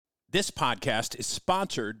This podcast is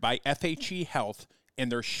sponsored by FHE Health and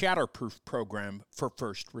their Shatterproof program for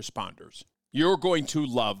first responders. You're going to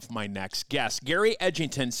love my next guest. Gary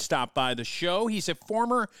Edgington stopped by the show. He's a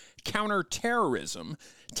former Counter-Terrorism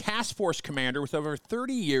task force commander with over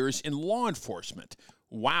 30 years in law enforcement.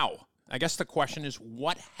 Wow. I guess the question is,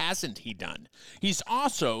 what hasn't he done? He's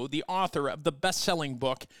also the author of the best-selling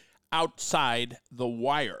book, Outside the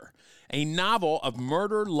Wire, a novel of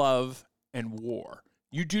murder, love, and war.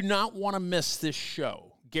 You do not want to miss this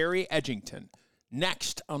show. Gary Edgington,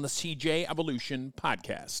 next on the CJ Evolution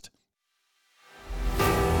podcast.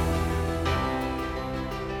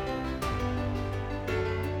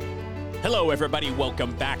 Hello, everybody.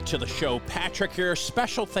 Welcome back to the show. Patrick here.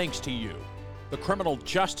 Special thanks to you, the criminal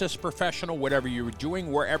justice professional, whatever you were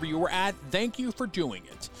doing, wherever you were at. Thank you for doing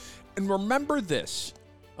it. And remember this,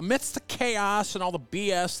 amidst the chaos and all the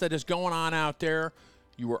BS that is going on out there,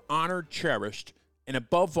 you are honored, cherished, and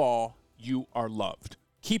above all, you are loved.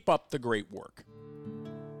 Keep up the great work.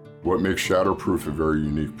 What makes Shatterproof a very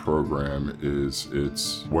unique program is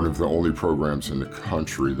it's one of the only programs in the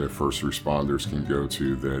country that first responders can go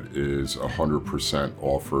to that is 100%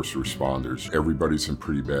 all first responders. Everybody's in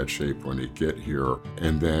pretty bad shape when they get here.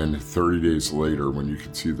 And then 30 days later, when you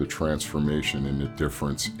can see the transformation and the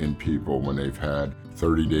difference in people when they've had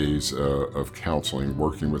 30 days of counseling,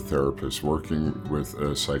 working with therapists, working with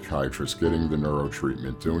a psychiatrist, getting the neuro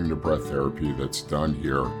treatment, doing the breath therapy that's done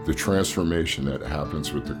here. The transformation that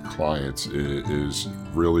happens with the clients is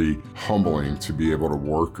really humbling to be able to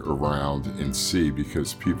work around and see,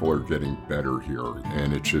 because people are getting better here.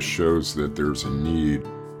 And it just shows that there's a need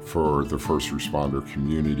for the first responder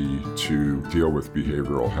community to deal with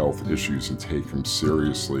behavioral health issues and take them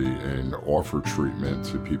seriously and offer treatment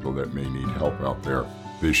to people that may need help out there.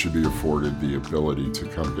 They should be afforded the ability to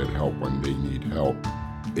come get help when they need help.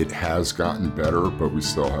 It has gotten better, but we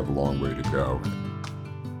still have a long way to go.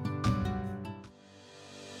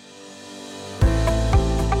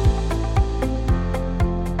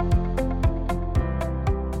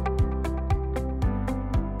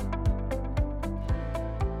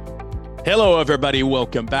 Hello, everybody.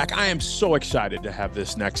 Welcome back. I am so excited to have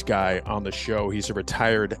this next guy on the show. He's a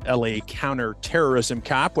retired LA counter-terrorism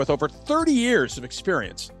cop with over 30 years of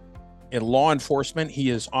experience in law enforcement.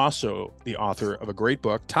 He is also the author of a great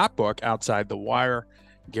book, top book, Outside the Wire.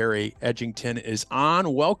 Gary Edgington is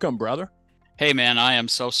on. Welcome, brother. Hey, man, I am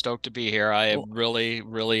so stoked to be here. I am really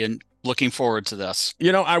looking forward to this.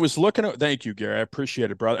 You know, I was looking at, thank you, Gary. I appreciate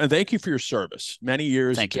it, brother. And thank you for your service. Many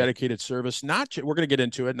years of dedicated service. Not, we're going to get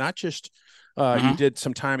into it. Not just you did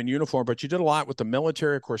some time in uniform, but you did a lot with the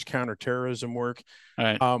military, of course, counterterrorism work. All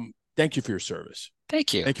right. Thank you for your service.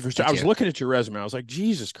 Thank you. Thank you for. I was looking at your resume. I was like,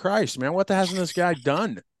 Jesus Christ, man, what the hasn't this guy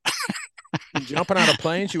done? Jumping out of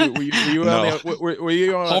planes? Were you no.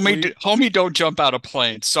 Homie, don't jump out of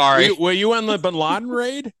planes. Sorry. Were you on the Bin Laden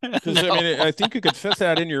raid? Because No. I mean, I think you could fit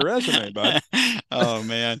that in your resume, bud. Oh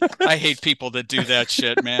man, I hate people that do that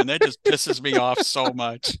shit, man. That just pisses me off so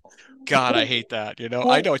much. God, I hate that. You know,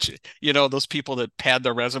 I don't. You know, those people that pad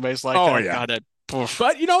their resumes like that. Yeah. God, that.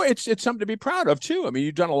 But you know, it's something to be proud of too. I mean,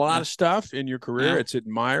 you've done a lot of stuff in your career. Yeah. It's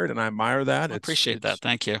admired, and I admire that. I appreciate that.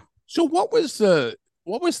 Thank you. So, what was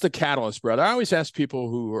the catalyst, brother? I always ask people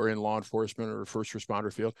who are in law enforcement or first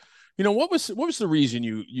responder field, you know, what was the reason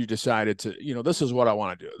you decided to, you know, this is what I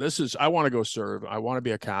want to do. I want to go serve. I want to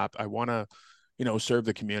be a cop. I want to, you know, serve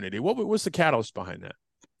the community. What was the catalyst behind that?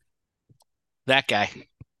 That guy,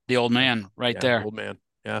 the old man there. The old man.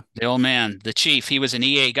 Yeah. The old man, the chief. He was an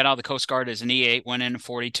E8, got out of the Coast Guard as an E8, went in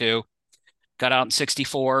 42, got out in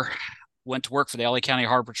 64, went to work for the LA County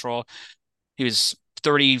Harbor Patrol. He was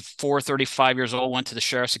 34, 35 years old, went to the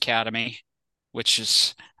Sheriff's Academy, which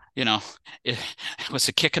is, you know, it was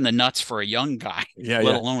a kick in the nuts for a young guy, let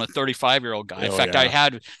alone a 35-year-old guy. In fact, I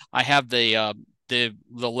have the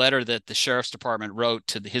letter that the Sheriff's Department wrote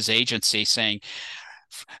to his agency saying,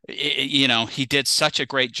 you know, he did such a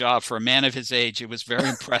great job for a man of his age. It was very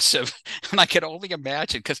impressive. And I could only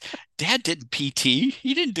imagine, because Dad didn't PT.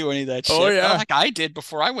 He didn't do any of that shit. Like I did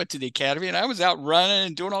before I went to the academy, and I was out running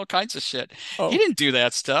and doing all kinds of shit. He didn't do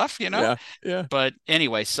that stuff, you know? Yeah. But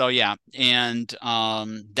anyway, so yeah. And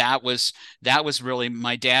that was really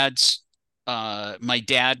my dad's. My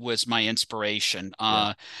dad was my inspiration.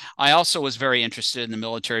 I also was very interested in the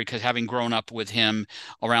military because having grown up with him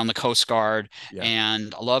around the Coast Guard,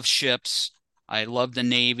 and I love ships. I love the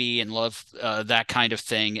Navy and love that kind of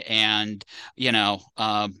thing. And, you know,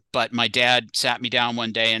 but my dad sat me down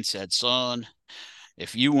one day and said, son,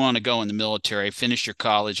 if you want to go in the military, finish your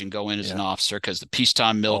college and go in as an officer, because the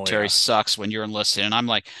peacetime military sucks when you're enlisted. And I'm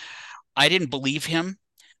like, I didn't believe him.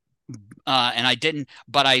 And I didn't,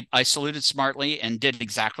 but I saluted smartly and did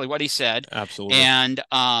exactly what he said, Absolutely. and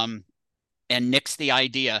nixed the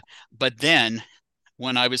idea. But then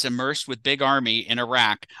when I was immersed with Big Army in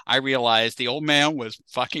Iraq, I realized the old man was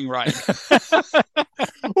fucking right.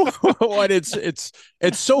 What it's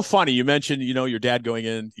so funny. You mentioned, your dad going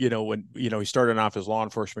in, when, he started off his law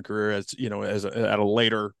enforcement career as, at a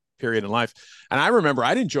later period in life. And I remember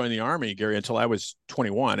I didn't join the Army, Gary, until I was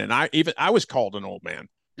 21. And I was called an old man.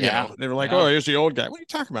 Yeah. They were like, Yeah. "Oh, here's the old guy." What are you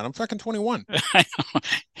talking about? I'm fucking 21.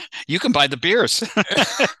 You can buy the beers.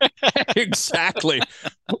 Exactly.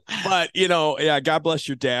 But yeah, God bless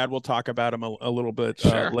your dad. We'll talk about him a little bit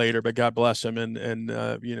Sure. later. But God bless him, and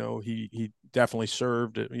he definitely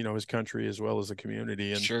served his country as well as the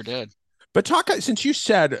community. And Sure did. but talk, since you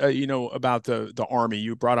said about the Army,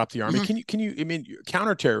 you brought up the Army. Mhm. Can you? I mean,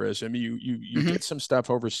 counterterrorism. You Mhm. did some stuff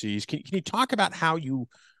overseas. Can you talk about how you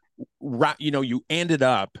ended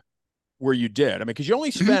up where you did? I mean, because you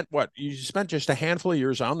only Mhm. spent what, you spent just a handful of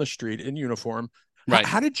years on the street in uniform. Right.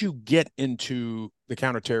 How did you get into the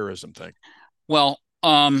counterterrorism thing? Well,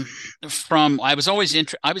 from I was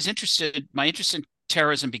interested. My interest in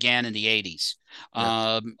terrorism began in the 80s.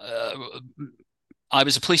 Yeah. Um, uh, I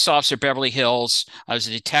was a police officer at Beverly Hills. I was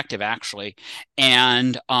a detective actually,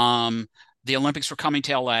 and the Olympics were coming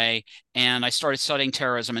to LA, and I started studying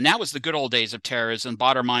terrorism. And that was the good old days of terrorism: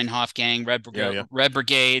 Baader Meinhof gang, Yeah. Yeah. Red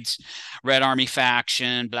Brigades, Red Army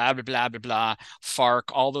faction, blah blah blah blah blah,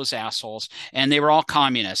 FARC, all those assholes, and they were all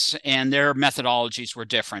communists, and their methodologies were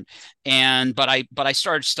different. And but I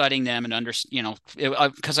started studying them and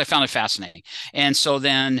because I found it fascinating. And so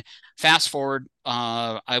then fast forward,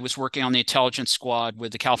 I was working on the intelligence squad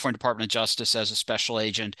with the California Department of Justice as a special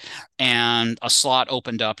agent, and a slot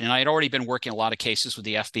opened up. And I had already been working a lot of cases with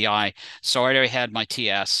the FBI, so I already had my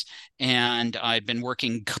TS, and I'd been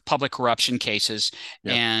working public corruption cases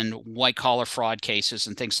Yeah. and white collar fraud cases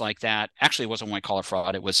and things like that. Actually, it wasn't white collar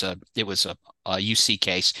fraud; it was a UC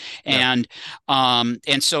case, Yeah.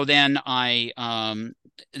 and so then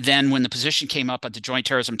when the position came up at the Joint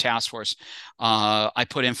Terrorism Task Force, I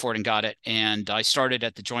put in for it and got it. And I started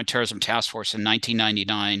at the Joint Terrorism Task Force in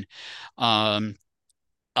 1999 um,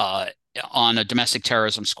 uh, on a domestic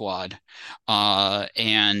terrorism squad,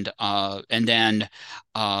 and then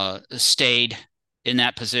stayed in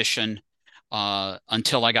that position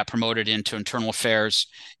until I got promoted into internal affairs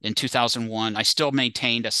in 2001. I still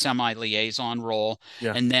maintained a semi-liaison role.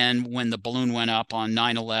 Yeah. And then when the balloon went up on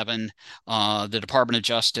 9/11, the Department of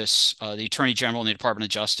Justice, the Attorney General and the Department of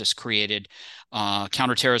Justice created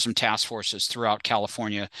counterterrorism task forces throughout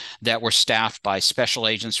California that were staffed by special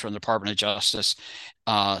agents from the Department of Justice,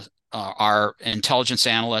 uh, our intelligence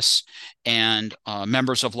analysts, and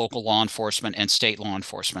members of local law enforcement and state law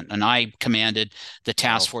enforcement. And I commanded the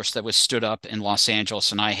task Wow. force that was stood up in Los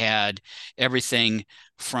Angeles. And I had everything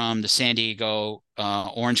from the San Diego,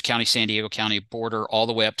 Orange County, San Diego County border all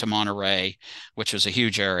the way up to Monterey, which was a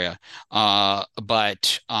huge area. And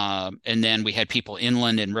then we had people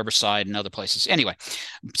inland in Riverside and other places. Anyway,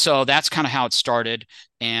 so that's kind of how it started.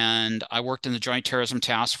 And I worked in the Joint Terrorism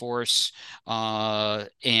Task Force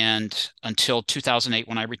and until 2008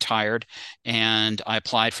 when I retired, and I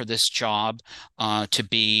applied for this job to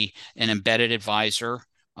be an embedded advisor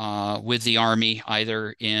with the Army,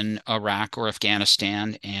 either in Iraq or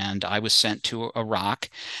Afghanistan. And I was sent to Iraq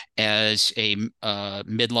as a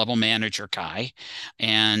mid-level manager guy.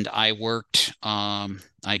 And I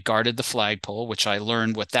guarded the flagpole, which I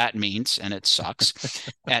learned what that means, and it sucks,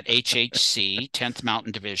 at HHC, 10th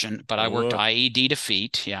Mountain Division. But I worked Oh, IED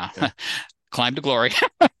defeat. Yeah. yeah. Climb to glory.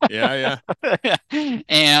 Yeah. Yeah.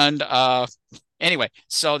 And anyway,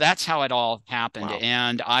 so that's how it all happened. Wow.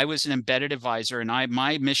 And I was an embedded advisor, and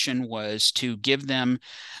my mission was to give them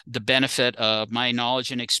the benefit of my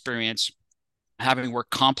knowledge and experience, having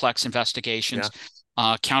worked complex investigations,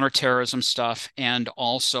 Yeah. counterterrorism stuff, and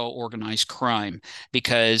also organized crime.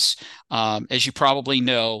 Because as you probably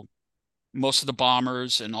know, most of the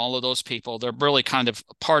bombers and all of those people, they're really kind of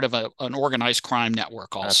part of an organized crime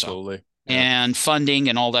network also. Absolutely. Yeah. And funding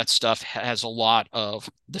and all that stuff has a lot of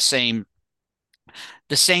the same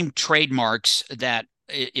trademarks that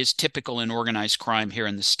is typical in organized crime here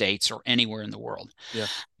in the States or anywhere in the world.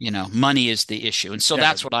 Yeah. Money is the issue. And so Yeah.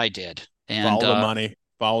 that's what I did. And Follow the money.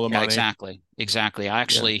 Follow the yeah, money. exactly. Exactly. I Yeah.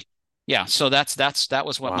 actually, yeah, so that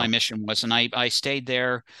was what my Wow. mission was. And I stayed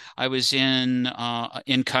there. I was in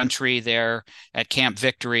country there at Camp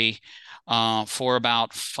Victory for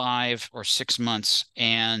about 5 or 6 months.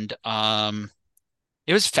 And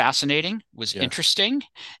it was fascinating, it was Yeah. interesting,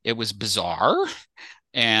 it was bizarre,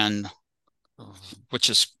 and which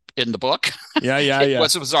is in the book. Yeah, yeah, It yeah.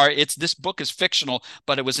 was bizarre. This book is fictional,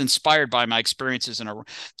 but it was inspired by my experiences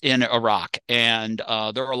in Iraq, and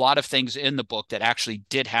there are a lot of things in the book that actually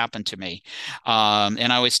did happen to me.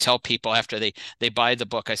 And I always tell people after they buy the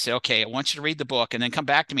book, I say, okay, I want you to read the book, and then come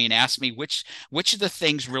back to me and ask me which of the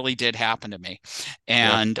things really did happen to me,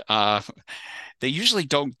 Yeah. and they usually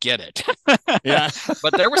don't get it. Yeah.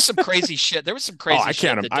 But there was some crazy shit. There was some Oh, crazy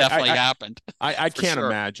shit that definitely happened I for can't sure.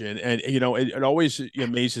 imagine. And, it always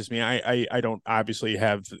amazes me. I don't obviously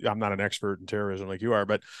I'm not an expert in terrorism like you are,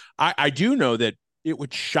 but I do know that it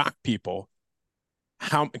would shock people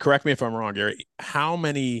correct me if I'm wrong, Gary, how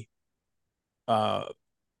many uh,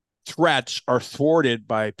 threats are thwarted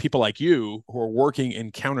by people like you who are working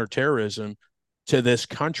in counterterrorism to this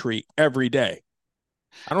country every day.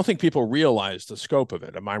 I don't think people realize the scope of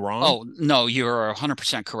it. Am I wrong? Oh, no, you're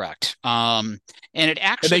 100% correct. And it And they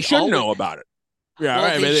actually should always, know about it. Yeah, well,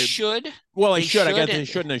 right. I they mean, should, well, they they should. I guess should, they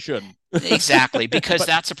shouldn't. They shouldn't. exactly, because But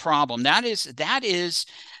that's a problem. That's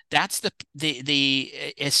the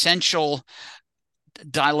essential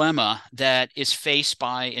dilemma that is faced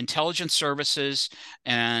by intelligence services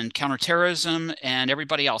and counterterrorism and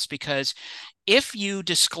everybody else. Because if you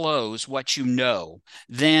disclose what you know,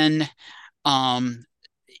 then um,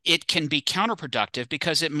 it can be counterproductive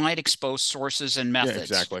because it might expose sources and yeah, methods.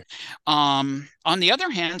 exactly. On the other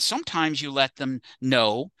hand, sometimes you let them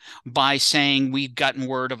know by saying we've gotten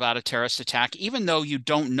word about a terrorist attack, even though you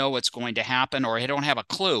don't know what's going to happen or you don't have a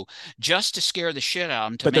clue, just to scare the shit out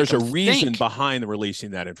of them, to But make there's them a reason think. behind releasing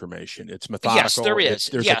that information. It's Yes, there methodical. is.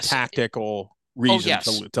 There's a Yes. tactical Oh, reason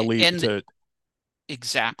yes. to lead And to.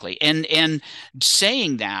 exactly. And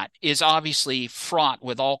saying that is obviously fraught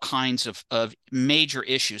with all kinds of major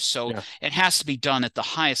issues. So Yeah, it has to be done at the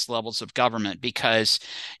highest levels of government because,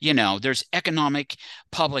 there's economic,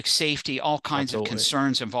 public safety, all kinds of absolutely.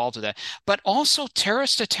 concerns involved with that. But also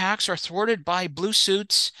terrorist attacks are thwarted by blue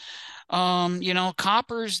suits,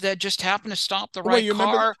 coppers that just happen to stop the Well, right you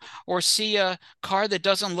remember car or see a car that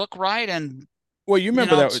doesn't look right and Well, you you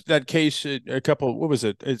remember know, that case a couple, what was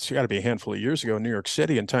it? It's got to be a handful of years ago in New York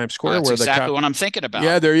City in Times Square that's where the exactly cop, what I'm thinking about.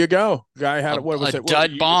 yeah, there you go. Guy had A, what a was it?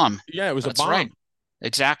 dud bomb. Yeah, it was a That's right. bomb.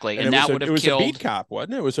 Exactly. And And that would it have was a beat killed. cop,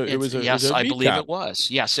 wasn't it? It's It was yes, a I beat believe cop. it was.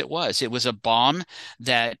 Yes, it was. It was a bomb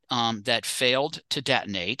that failed to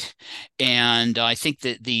detonate, and I think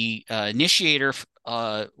that the initiator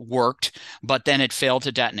worked, but then it failed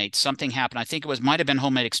to detonate. Something happened. I think it might have been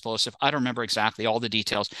homemade explosive. I don't remember exactly all the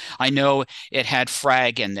details. I know it had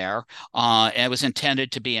frag in there, and it was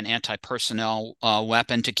intended to be an anti-personnel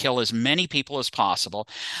weapon to kill as many people as possible,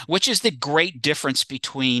 which is the great difference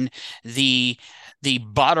between the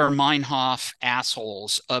Baader Meinhof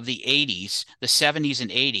assholes of the 80s, the 70s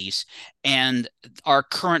and 80s, and our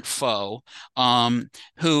current foe,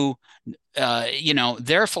 who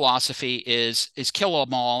their philosophy is kill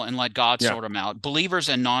them all and let God Yeah. sort them out. Believers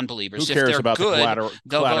and Who non-believers. If cares they're about the good,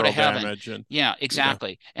 they'll go to collateral heaven. damage and Yeah, yeah.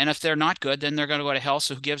 exactly. And if they're not good, then they're going to go to hell.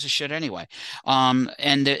 So who gives a shit anyway?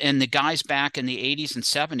 And the guys back in the 80s and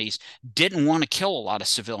 70s didn't want to kill a lot of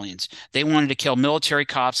civilians. They wanted to kill military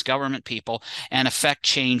cops, government people, and affect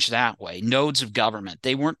change that way. Nodes of government.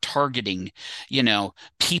 They weren't targeting,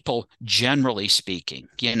 people generally speaking.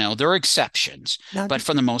 There are exceptions, Now, but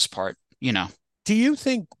for the most part, do you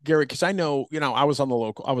think, Gary, because I know, I was I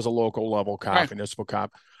was a local level cop, right. municipal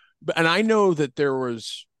cop, and I know that there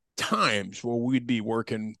was times where we'd be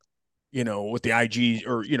working with the IG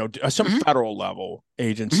or, some Hmm. federal level Hmm.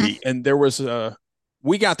 agency. And there was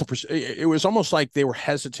it was almost like they were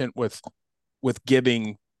hesitant with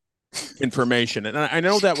giving information. And I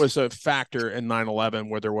know that was a factor in 9/11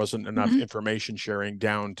 where there wasn't enough Hmm. information sharing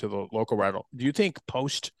down to the local level. Do you think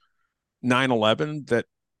post 9/11 that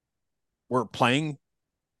we're playing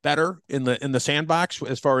better in the sandbox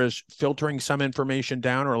as far as filtering some information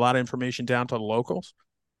down or a lot of information down to the locals?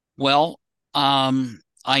 Well,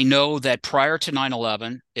 I know that prior to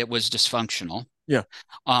 9/11, it was dysfunctional. Yeah.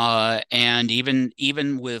 And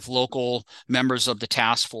even with local members of the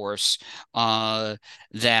task force,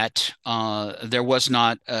 that there was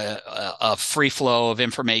not a free flow of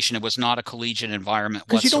information. It was not a collegiate environment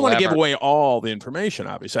Because you don't want to give whatsoever. away all the information,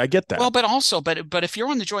 obviously. I get that. Well, but if you're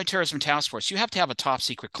on the Joint Terrorism Task Force, you have to have a top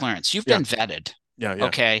secret clearance. You've Yeah. been vetted. Yeah. Yeah.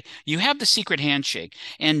 Okay. You have the secret handshake.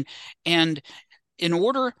 And in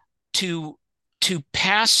order to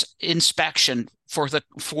pass inspection for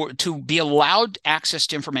to be allowed access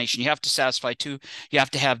to information, you have to satisfy two. You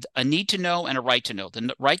have to have a need to know and a right to know.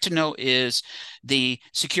 The right to know is the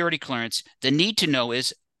security clearance. The need to know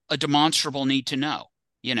is a demonstrable need to know.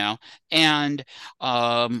 And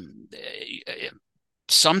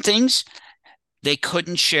some things they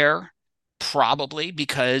couldn't share probably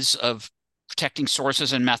because of protecting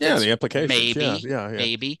sources and Yeah, methods. the implications. Yeah, Maybe, yeah, yeah,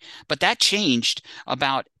 maybe. But that changed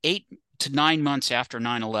about 8 to 9 months after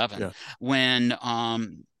 9/11, yeah, when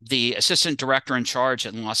the assistant director in charge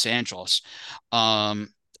in Los Angeles um,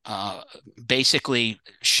 uh, basically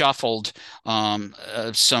shuffled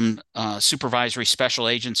some supervisory special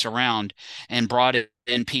agents around and brought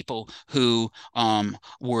in people who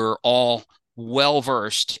were all well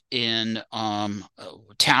versed in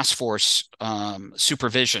task force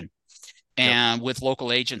supervision, yep, and with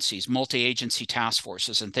local agencies, multi-agency task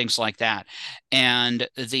forces, and things like that. And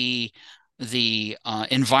the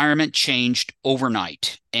environment changed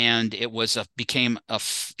overnight, and it was a became a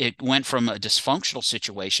it went from a dysfunctional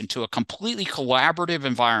situation to a completely collaborative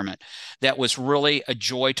environment that was really a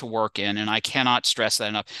joy to work in. And I cannot stress that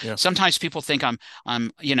enough. yeah, Sometimes people think I'm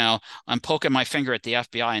poking my finger at the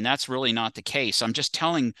FBI, and that's really not the case. I'm just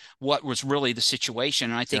telling what was really the situation.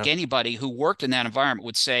 And I think yeah, anybody who worked in that environment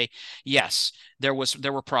would say, yes, there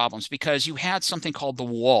were problems, because you had something called the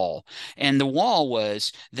wall. And the wall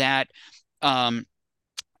was that um,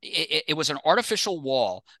 it was an artificial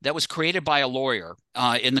wall that was created by a lawyer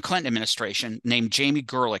in the Clinton administration named Jamie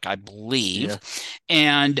Gerlich, I believe. yeah,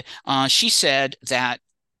 And she said that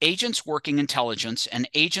agents working intelligence and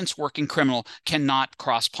agents working criminal cannot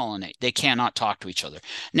cross pollinate. They cannot talk to each other.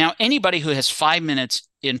 Now, anybody who has 5 minutes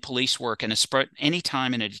in police work and has spent any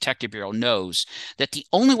time in a detective bureau knows that the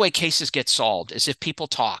only way cases get solved is if people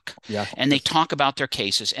talk, yeah, and they yes, talk about their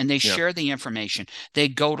cases, and they yeah, share the information. They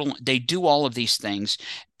do all of these things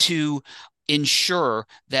to ensure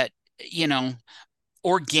that, you know,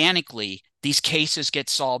 organically these cases get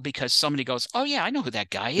solved, because somebody goes, "Oh yeah, I know who that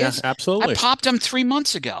guy yeah, is. I absolutely, popped him 3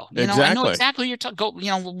 months ago. I know exactly. exactly you're talking. Go,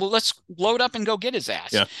 well, let's load up and go get his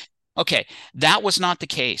ass." Yeah, Okay, that was not the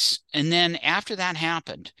case. And then after that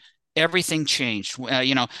happened, everything changed.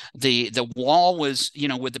 The wall was,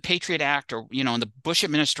 with the Patriot Act, or in the Bush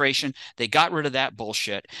administration, they got rid of that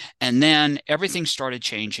bullshit, and then everything started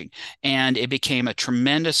changing, and it became a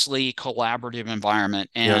tremendously collaborative environment,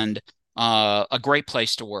 yeah, and a great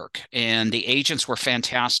place to work. And the agents were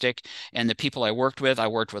fantastic, and the people I worked with a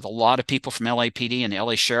lot of people from LAPD and the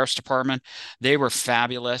LA Sheriff's Department. They were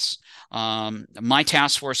fabulous. My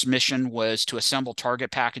task force mission was to assemble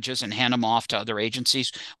target packages and hand them off to other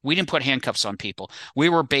agencies. We didn't put handcuffs on people. We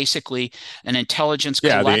were basically an intelligence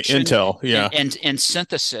yeah. The collection intel. and, Yeah, and, and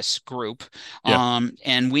synthesis group. yeah,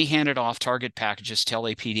 And we handed off target packages to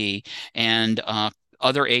LAPD and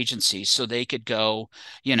other agencies, so they could go,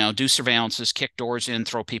 do surveillances, kick doors in,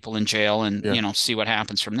 throw people in jail, and, yeah. see what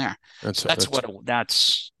happens from there. That's So that's that's what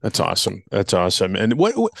that's. that's awesome. That's awesome. And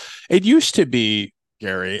what it used to be,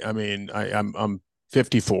 Gary. I mean, I'm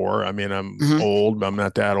 54. I mean, I'm Mhm. old, but I'm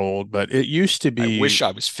not that old. But it used to I be, wish I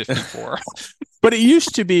was 54. but it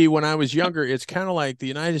used to be when I was younger. It's kind of like the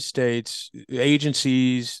United States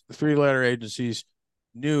agencies, three-letter agencies,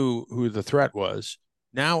 knew who the threat was.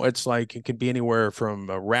 Now it's like it could be anywhere from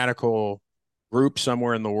a radical group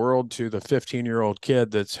somewhere in the world to the 15-year-old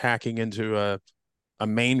kid that's hacking into a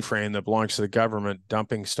mainframe that belongs to the government,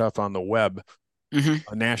 dumping stuff on the web, Mhm.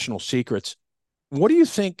 national secrets. What do you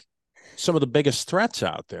think some of the biggest threats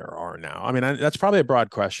out there are now? I mean, that's probably a broad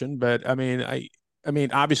question, but I mean,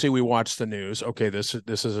 obviously we watch the news. Okay, this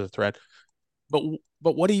is a threat, but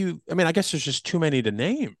but what do you? I mean, I guess there's just too many to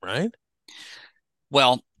name, right?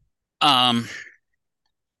 Well, um,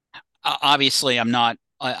 obviously, I'm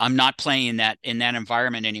not playing in that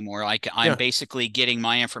environment anymore. Like, I'm Yeah, basically getting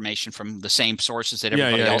my information from the same sources that yeah,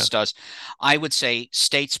 everybody yeah, yeah, else does. I would say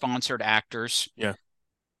state-sponsored actors, yeah.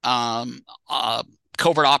 um,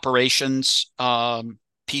 covert operations,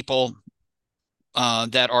 people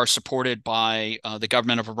that are supported by the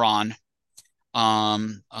government of Iran,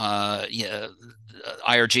 yeah,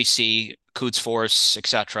 IRGC, Quds Force,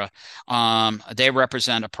 etc. They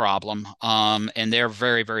represent a problem, and they're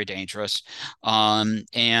very, very dangerous. And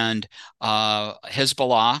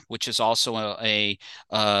Hezbollah, which is also a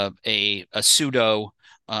pseudo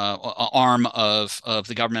arm of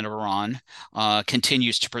the government of Iran,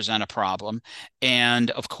 continues to present a problem.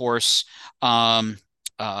 And of course, um,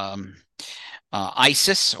 um,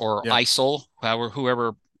 ISIS or Yeah. ISIL,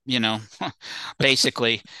 whoever, you know,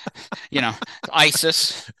 basically, you know,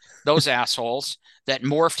 ISIS, those assholes that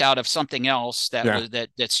morphed out of something else Yeah.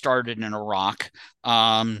 that started in Iraq.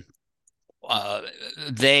 Um, uh,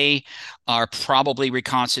 they are probably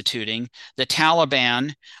reconstituting the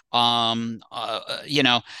Taliban.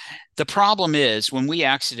 The problem is, when we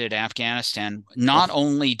exited Afghanistan, not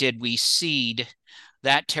only did we cede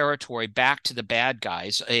that territory back to the bad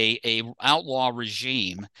guys, a outlaw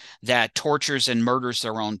regime that tortures and murders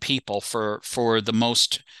their own people for the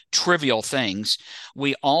most trivial things.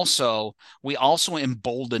 We also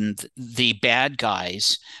emboldened the bad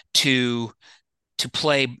guys to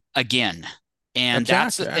play again. And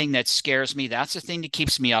that's the Exactly. thing that scares me. That's the thing that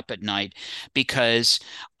keeps me up at night because,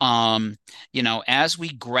 as we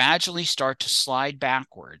gradually start to slide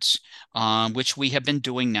backwards, which we have been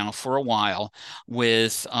doing now for a while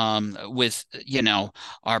with our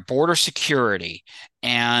border security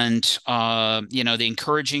and, the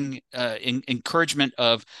encouragement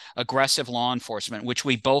of aggressive law enforcement, which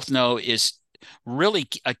we both know is really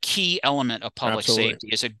a key element of public Absolutely. safety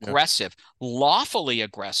is Yeah. aggressive, lawfully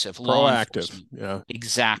aggressive law Proactive. enforcement. Yeah.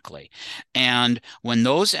 Exactly. And when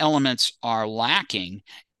those elements are lacking,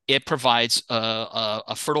 it provides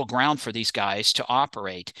a fertile ground for these guys to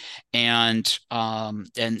operate. And I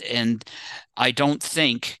don't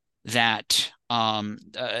think that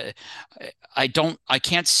I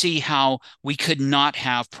can't see how we could not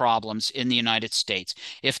have problems in the United States.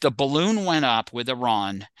 If the balloon went up with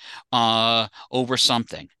Iran over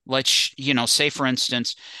something, let's, say for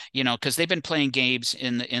instance, because they've been playing games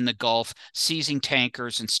in the Gulf, seizing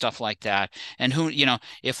tankers and stuff like that. And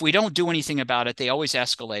if we don't do anything about it, they always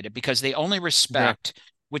escalate it because they only Yeah. respect,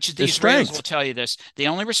 which the The Israelis will strength. tell you this, they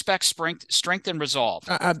only respect strength and resolve.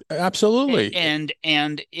 Absolutely. And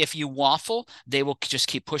if you waffle, they will just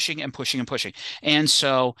keep pushing and pushing and pushing. And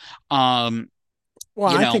so, Well,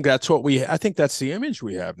 you know, I think that's the image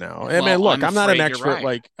we have now. I mean, well, look, I'm afraid you're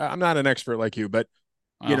right. I'm not an expert like you, but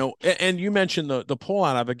Well, and you mentioned the pull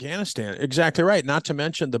out of Afghanistan. Exactly right. Not to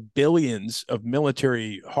mention the billions of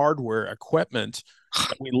military hardware equipment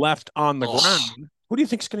that we left on the oh, ground. Who do you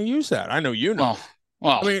think's going to use that? I know you well, know. I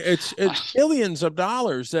well, mean, uh, it's billions of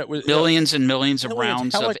dollars that was millions and millions of millions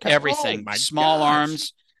rounds of helicopter. Oh everything, my small gosh!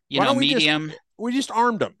 arms, Why don't medium. we just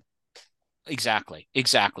armed them? Exactly,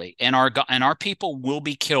 exactly. And our people will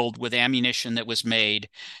be killed with ammunition that was made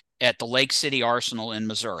at the Lake City Arsenal in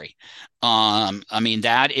Missouri. I mean,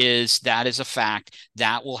 that is a fact.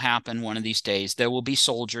 That will happen one of these days. There will be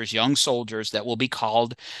soldiers, young soldiers, that will be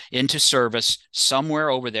called into service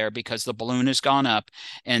somewhere over there because the balloon has gone up,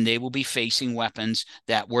 and they will be facing weapons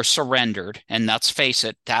that were surrendered. And let's face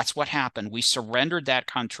it, that's what happened. We surrendered that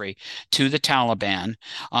country to the Taliban.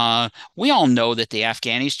 We all know that the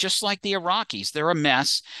Afghanis, just like the Iraqis, they're a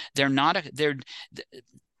mess. They're not a, they're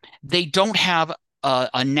they don't have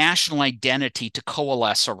a national identity to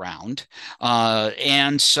coalesce around.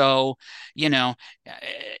 And so, you know,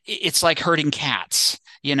 it's like herding cats.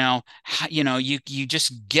 You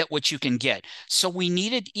just get what you can get. So we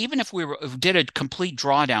needed, even if did a complete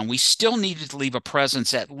drawdown, we still needed to leave a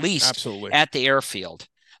presence at least Absolutely. at the airfield.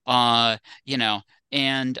 Uh, you know,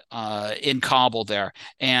 and in Kabul there,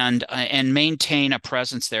 and maintain a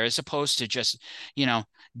presence there as opposed to just you know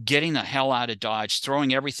getting the hell out of Dodge,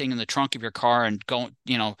 throwing everything in the trunk of your car and going,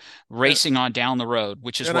 And, racing on down the road,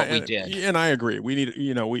 which is and I what we did. and I agree. We need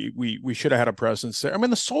we should have had a presence there. I mean,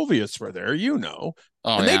 the Soviets were there, Oh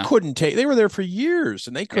and they yeah, couldn't take. They were there for years,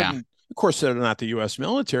 and they yeah, couldn't. Of course, they're not the U.S.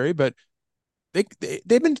 military, but they've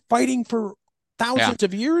been fighting for yeah. thousands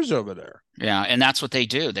of years over there. Yeah, and that's what they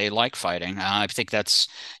do. They like fighting. I think that's,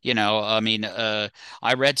 I mean,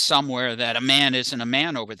 I read somewhere that a man isn't a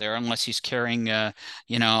man over there unless he's carrying, a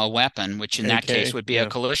weapon, which in that case AK, would be a yeah,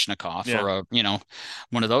 Kalashnikov yeah. or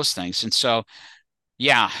one of those things. And so,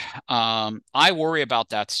 yeah, I worry about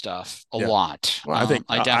that stuff a Yeah. lot. Well, I think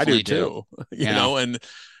I I do definitely do. too, Yeah, and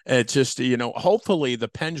it's just, hopefully the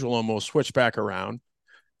pendulum will switch back around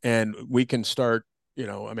and we can start,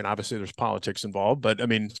 I mean, obviously there's politics involved, but I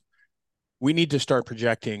mean, we need to start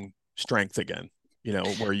projecting strength again,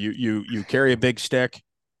 where you carry a big stick,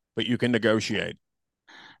 but you can negotiate,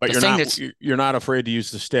 but the thing that's you're not afraid to use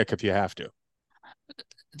the stick if you have to.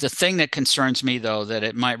 the thing that concerns me, though, that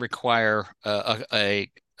it might require a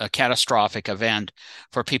catastrophic event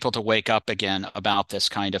for people to wake up again about this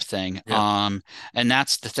kind of thing. Yeah. And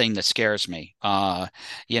that's the thing that scares me.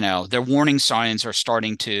 Their warning signs are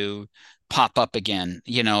starting to pop up again,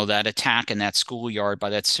 that attack in that schoolyard by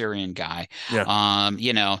that Syrian guy, Yeah.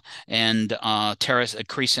 and terrorist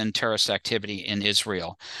increase in terrorist activity in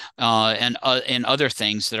Israel, and other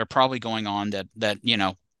things that are probably going on that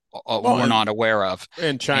Well, we're not aware of. and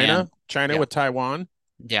And China yeah, with Taiwan,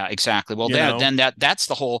 yeah, exactly. Well, you then know, then that's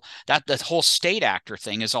the whole state actor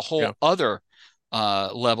thing is a yeah. whole other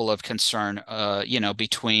level of concern.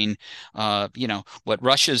 Between what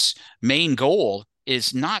Russia's main goal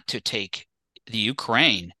is not to take the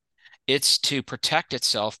Ukraine. it's to protect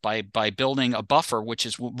itself by building a buffer, which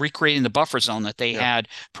is recreating the buffer zone that they had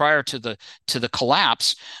prior to the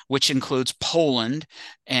collapse, which includes Poland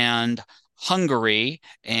and Hungary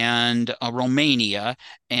and Romania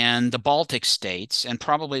and the Baltic states and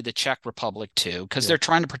probably the Czech Republic too, because they're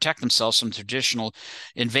trying to protect themselves from traditional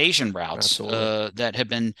invasion routes that have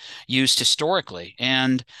been used historically.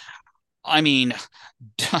 And I mean,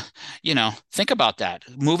 think about that.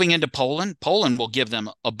 Moving into Poland will give them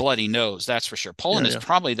a bloody nose, that's for sure. Poland is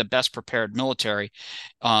probably the best prepared military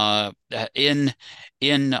uh, in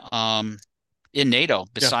in um, in NATO,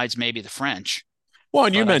 besides maybe the French. Well,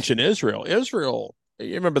 and you mentioned Israel. Israel,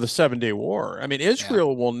 you remember the 7-Day War. I mean,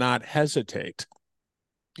 Israel will not hesitate.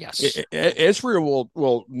 Yes. Israel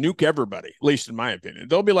will nuke everybody, at least in my opinion.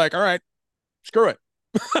 They'll be like, all right, screw it.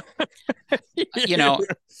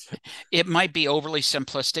 It might be overly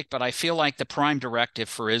simplistic, but I feel like the prime directive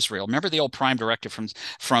for Israel. Remember the old prime directive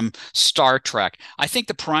from Star Trek? I think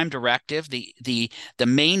the prime directive, the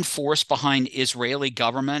main force behind Israeli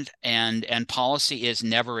government and policy is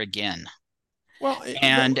never again. Well,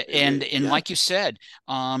 and like you said,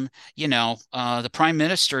 the prime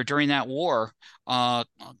minister during that war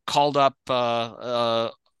called up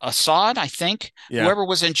Assad, I think, whoever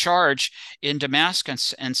was in charge in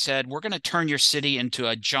Damascus, and said, "We're going to turn your city into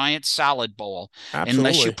a giant salad bowl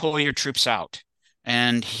unless you pull your troops out."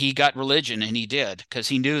 And he got religion, and he did, because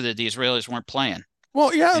he knew that the Israelis weren't playing. Well,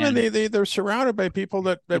 and they're surrounded by people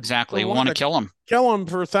that exactly want to kill them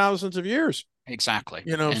for thousands of years. Exactly,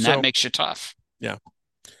 and that makes you tough. Yeah.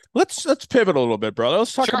 Let's pivot a little bit, brother.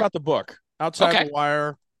 Let's talk about the book, Outside the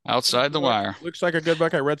Wire. Outside the Wire. Looks like a good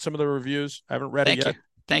book. I read some of the reviews. I haven't read it yet.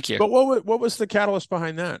 Thank you. But what was the catalyst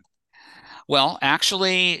behind that? Well,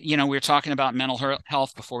 actually, we were talking about mental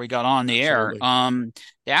health before we got on the air.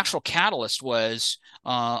 The actual catalyst was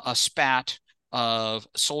a spat of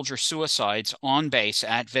soldier suicides on base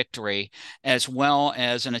at Victory, as well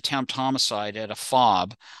as an attempt homicide at a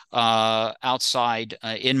FOB outside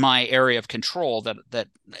in my area of control.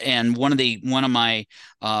 And one of the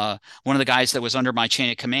guys that was under my chain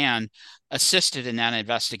of command assisted in that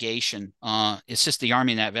investigation, assist the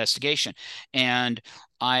Army in that investigation. And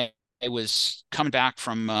I was coming back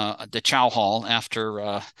from the chow hall after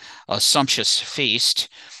a sumptuous feast,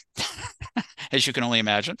 as you can only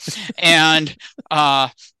imagine. And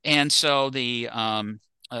so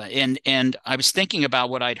and I was thinking about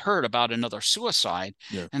what I'd heard about another suicide,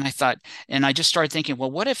 and I thought, and I just started thinking,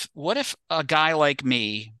 well, what if a guy like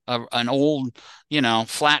me, an old,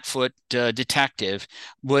 flatfoot detective,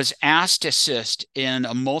 was asked to assist in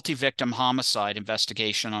a multi-victim homicide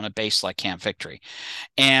investigation on a base like Camp Victory,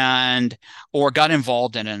 or got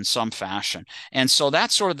involved in it in some fashion. And so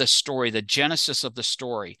that's sort of the story, the genesis of the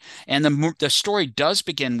story. And the story does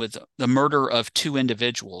begin with the murder of 2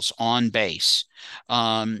 individuals on base.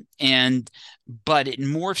 But it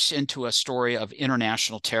morphs into a story of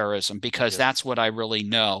international terrorism, because that's what I really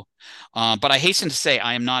know. But I hasten to say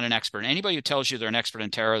I am not an expert. Anybody who tells you they're an expert in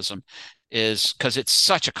terrorism is because it's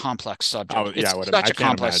such a complex subject. It's such a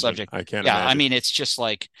complex subject. I can't imagine. I mean, it's just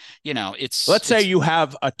like, it's. Let's say you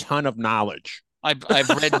have a ton of knowledge. I've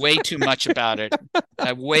read way too much about it.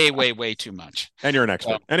 Way too much. And you're an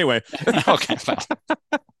expert. Anyway. Okay.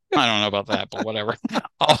 Well, I don't know about that, but whatever.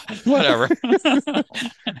 Whatever.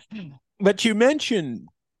 But you mentioned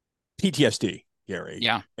PTSD, Gary.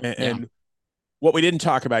 Yeah. And what we didn't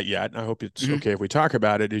talk about yet, and I hope it's okay if we talk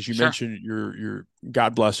about it, is you mentioned your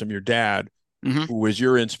God bless him, your dad, who was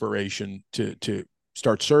your inspiration to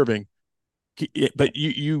start serving. But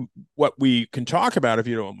you what we can talk about, if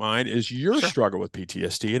you don't mind, is your struggle with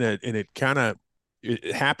PTSD, and it kind of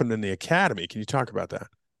happened in the academy. Can you talk about that?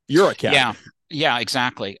 Your academy. Yeah,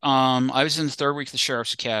 exactly. I was in the 3rd week of the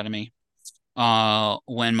Sheriff's Academy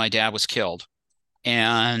when my dad was killed.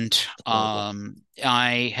 And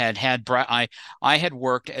I had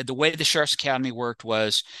worked, the way the Sheriff's Academy worked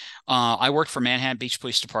was I worked for Manhattan Beach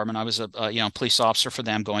Police Department. I was a police officer for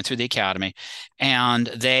them going through the academy, and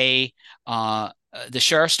the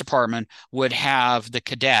Sheriff's Department would have the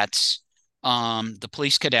cadets, the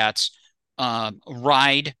police cadets,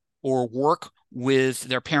 ride or work with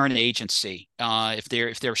their parent agency. If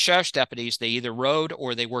they're sheriff's deputies, they either rode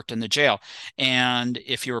or they worked in the jail. And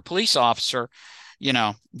if you're a police officer,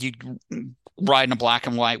 you'd ride in a black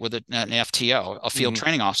and white with an FTO, a field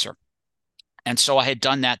training officer. And so I had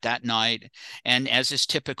done that night. And as is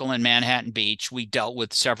typical in Manhattan Beach, we dealt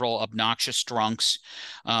with several obnoxious drunks,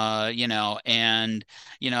 and, got in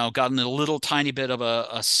a little tiny bit of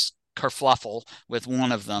a kerfluffle with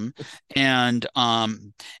one of them. And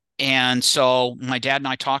so my dad and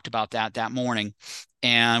I talked about that morning,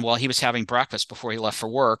 and while he was having breakfast before he left for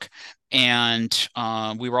work. And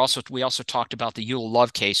we also talked about the Yule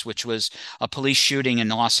Love case, which was a police shooting in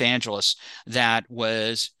Los Angeles that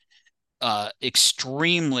was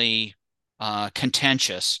extremely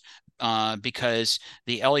contentious because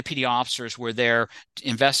the LAPD officers were there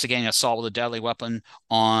investigating assault with a deadly weapon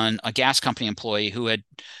on a gas company employee who had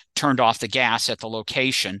turned off the gas at the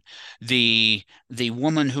location. The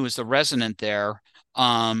woman who was the resident there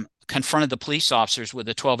confronted the police officers with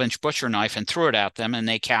a 12-inch butcher knife and threw it at them, and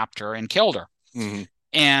they capped her and killed her. Mm-hmm.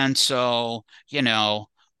 And so,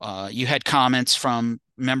 you had comments from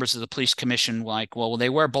members of the police commission like, well, they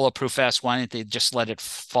wear bulletproof vests. Why didn't they just let it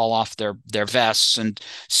fall off their vests? And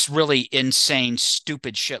really insane,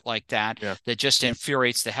 stupid shit like that Yeah. that just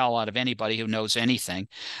infuriates the hell out of anybody who knows anything.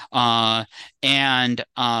 Uh, and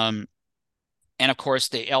of course,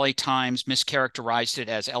 the LA Times mischaracterized it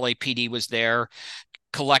as LAPD was there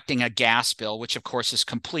collecting a gas bill, which of course is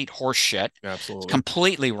complete horseshit. Absolutely. It's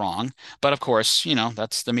completely wrong. But of course,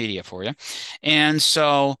 that's the media for you. And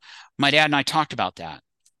so my dad and I talked about that.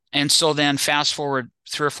 And so then fast forward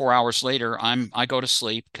 3 or 4 hours later, I go to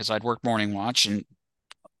sleep because I'd work morning watch, and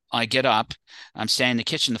I get up, I'm standing in the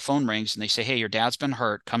kitchen, the phone rings, and they say, "Hey, your dad's been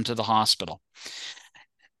hurt. Come to the hospital."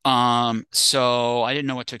 So I didn't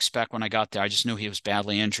know what to expect when I got there. I just knew he was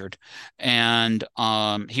badly injured. And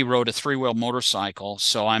he rode a three-wheel motorcycle,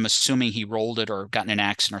 so I'm assuming he rolled it or got in an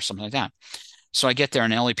accident or something like that. So I get there,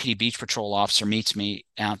 and an LAPD Beach Patrol officer meets me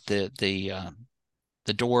at the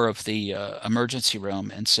door of the emergency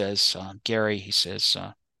room and says, "Gary," he says,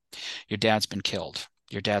 "your dad's been killed.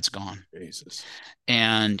 Your dad's gone." Jesus.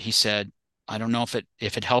 And he said, "I don't know if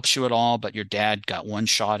it helps you at all, but your dad got one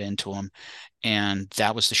shot into him, and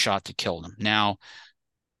that was the shot that killed him." Now,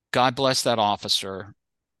 God bless that officer,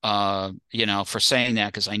 for saying that,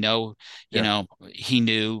 because I know, he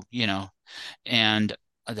knew, and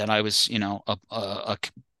that I was,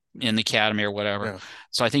 in the academy or whatever. Yeah.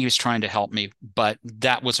 So I think he was trying to help me, but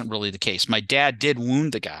that wasn't really the case. My dad did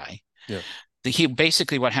wound the guy. Yeah. He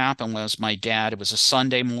basically, what happened was, my dad, it was a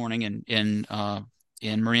Sunday morning in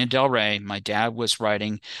Marina Del Rey. My dad was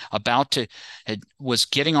was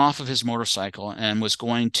getting off of his motorcycle and was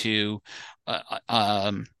going to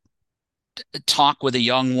talk with a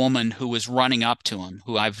young woman who was running up to him,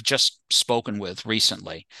 who I've just spoken with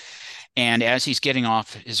recently. And as he's getting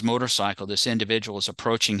off his motorcycle, this individual is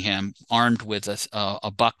approaching him armed with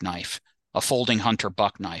a buck knife, a folding hunter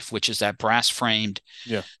buck knife, which is that brass framed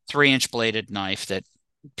 3-inch bladed knife that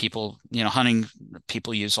people, hunting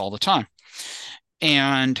people use all the time.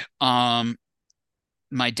 And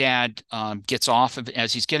my dad gets off of,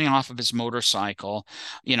 as he's getting off of his motorcycle,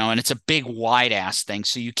 and it's a big wide ass thing,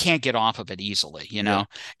 so you can't get off of it easily. You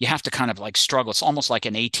have to kind of like struggle. It's almost like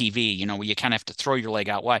an ATV, where you kind of have to throw your leg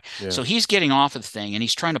out wide. So he's getting off of the thing, and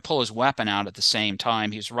he's trying to pull his weapon out at the same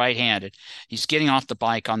time. He's right-handed. He's getting off the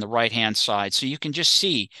bike on the right-hand side, so you can just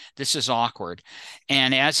see this is awkward.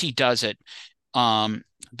 And as he does it,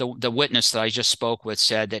 the witness that I just spoke with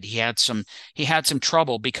said that he had some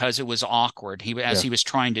trouble because it was awkward. He was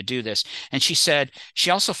trying to do this, and she said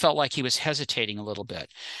she also felt like he was hesitating a little bit.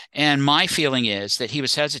 And my feeling is that he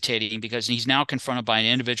was hesitating because he's now confronted by an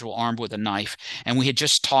individual armed with a knife, and we had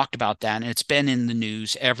just talked about that, and it's been in the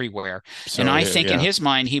news everywhere. So, and I think in his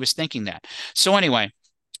mind he was thinking that. So anyway,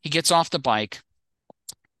 he gets off the bike.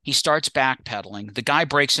 He starts backpedaling. The guy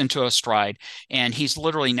breaks into a stride, and he's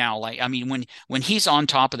literally now when he's on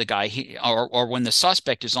top of the guy, or when the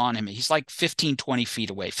suspect is on him, he's like 15 feet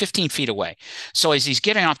away. So as he's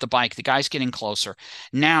getting off the bike, the guy's getting closer.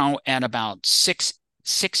 Now at about 6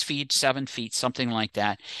 feet, 7 feet, something like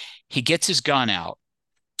that, he gets his gun out,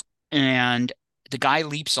 and the guy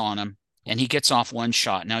leaps on him, and he gets off one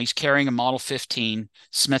shot. Now he's carrying a Model 15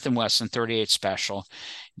 Smith & Wesson 38 Special.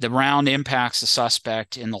 The round impacts the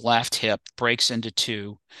suspect in the left hip, breaks into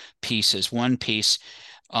two pieces. One piece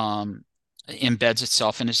embeds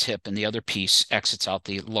itself in his hip, and the other piece exits out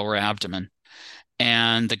the lower abdomen.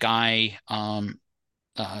 And the guy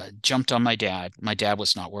jumped on my dad. My dad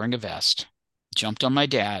was not wearing a vest. Jumped on my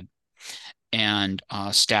dad and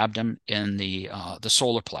stabbed him in the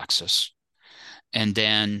solar plexus. And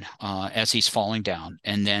then as he's falling down,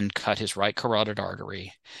 and then cut his right carotid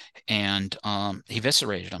artery, and he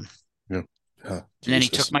eviscerated him. Yeah. And then he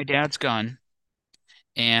took my dad's gun,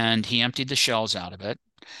 and he emptied the shells out of it,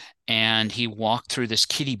 and he walked through this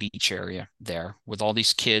kiddie beach area there with all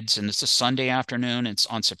these kids, and it's a Sunday afternoon. It's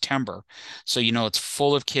on September, so it's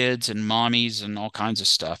full of kids and mommies and all kinds of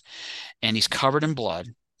stuff, and he's covered in blood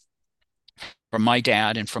from my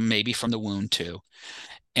dad and maybe from the wound too.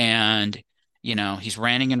 And he's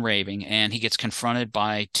ranting and raving, and he gets confronted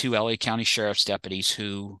by two LA County Sheriff's deputies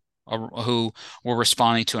who who were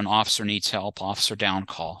responding to an officer needs help, officer down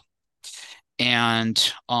call.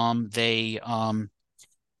 And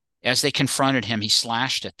as they confronted him, he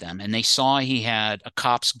slashed at them, and they saw he had a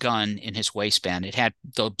cop's gun in his waistband. It had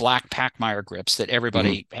the black Packmeyer grips that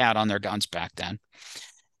everybody had on their guns back then.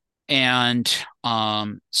 And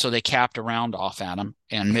so they capped a round off at him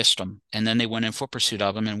and missed him. And then they went in foot pursuit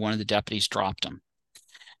of him, and one of the deputies dropped him.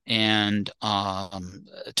 And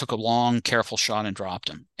took a long, careful shot and dropped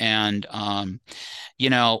him. And,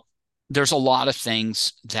 there's a lot of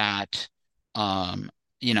things that,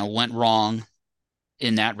 went wrong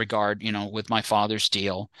in that regard, with my father's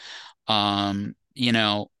deal. Back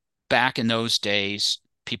in those days,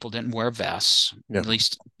 people didn't wear vests. Yeah. At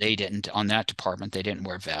least they didn't on that department. They didn't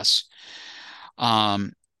wear vests.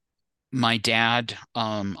 My dad,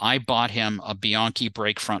 I bought him a Bianchi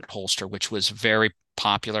break front holster, which was very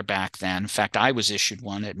popular back then. In fact, I was issued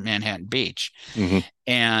one at Manhattan Beach.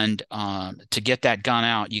 And to get that gun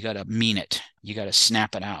out, you got to mean it. You got to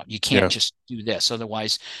snap it out. You can't just do this.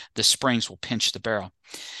 Otherwise, the springs will pinch the barrel.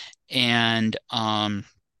 And to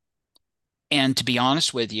be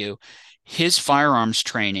honest with you, his firearms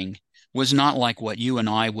training was not like what you and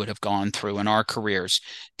I would have gone through in our careers.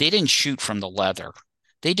 They didn't shoot from the leather.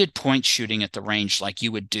 They did point shooting at the range like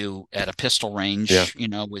you would do at a pistol range,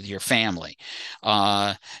 with your family.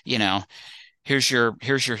 Here's your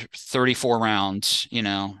 34 rounds,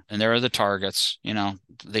 and there are the targets,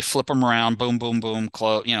 they flip them around, boom, boom, boom,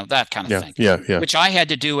 close, that kind of thing. Yeah. Which I had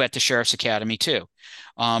to do at the Sheriff's Academy too.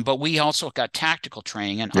 But we also got tactical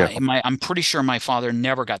training, and I'm pretty sure my father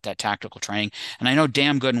never got that tactical training. And I know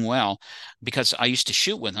damn good and well, because I used to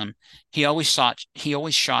shoot with him. He always shot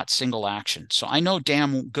single action. So I know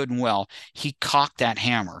damn good and well he cocked that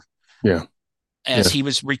hammer. As he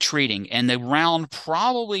was retreating, and the round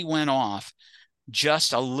probably went off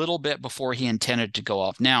just a little bit before he intended to go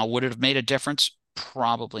off. Now, would it have made a difference?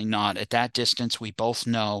 Probably not. At that distance, we both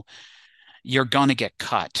know you're going to get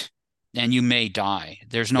cut and you may die.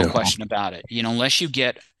 There's no question about it. Unless you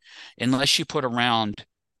put a round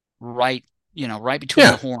right between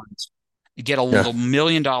the horns, you get a little $1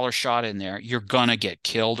 million shot in there, you're going to get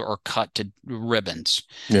killed or cut to ribbons.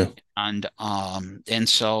 And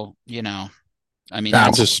so, I'm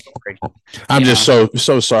just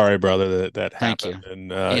so sorry, brother, that Thank happened.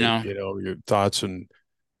 you. And your thoughts and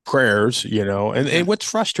prayers, and what's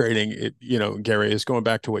frustrating, Gary, is going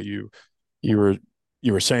back to what you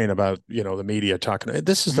were saying about, the media talking.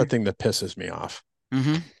 This is the thing that pisses me off.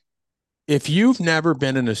 If you've never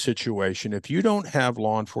been in a situation, if you don't have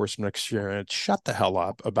law enforcement experience, shut the hell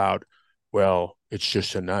up about, well, it's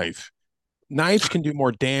just a knife. Knives can do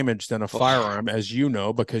more damage than a firearm, as you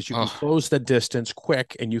know, because you can close the distance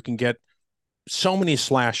quick and you can get so many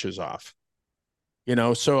slashes off.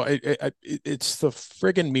 So it's the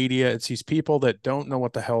friggin' media. It's these people that don't know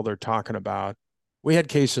what the hell they're talking about. We had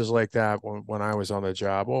cases like that when I was on the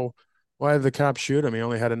job. Well, why did the cop shoot him? He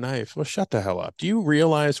only had a knife. Well, shut the hell up. Do you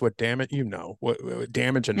realize what damage, what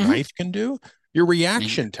damage a knife can do? Your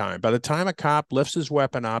reaction time. By the time a cop lifts his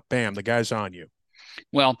weapon up, bam, the guy's on you.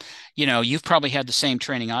 Well, you've probably had the same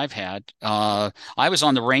training I've had. I was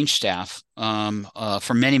on the range staff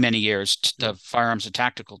for many, many years, the firearms and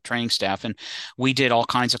tactical training staff, and we did all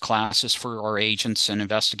kinds of classes for our agents and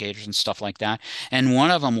investigators and stuff like that. And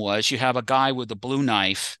one of them was you have a guy with a blue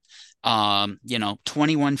knife,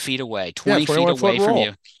 21 feet away, 20 feet away from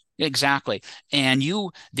you. Exactly. And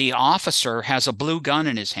the officer has a blue gun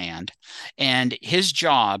in his hand, and his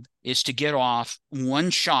job is to get off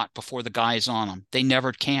one shot before the guy is on him. They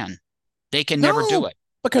never can. They can never do it.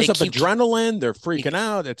 Because of adrenaline, they're freaking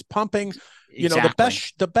out. It's pumping.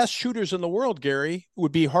 The best shooters in the world, Gary,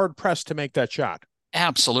 would be hard pressed to make that shot.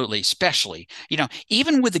 Absolutely. Especially,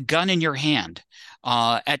 even with a gun in your hand,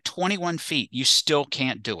 at 21 feet, you still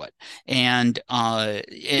can't do it. And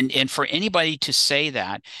for anybody to say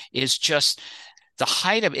that is just the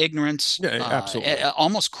height of ignorance, absolutely,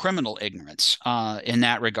 almost criminal ignorance, in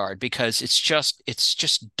that regard, because it's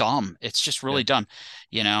just dumb. It's just really dumb,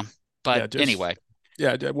 But anyway.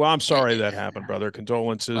 Yeah. Well, I'm sorry that happened, brother.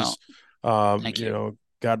 Condolences. Thank you.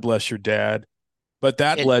 God bless your dad. But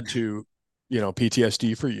that led to,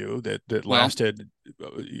 PTSD for you that lasted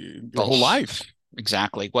your whole life.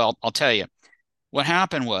 Exactly. Well, I'll tell you, what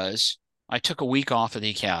happened was I took a week off of the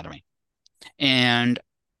academy, and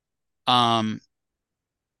I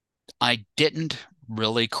didn't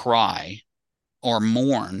really cry or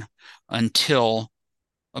mourn until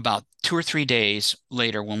about 2 or 3 days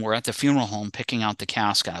later when we're at the funeral home picking out the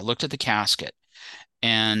casket. I looked at the casket,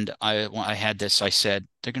 And I had this, I said,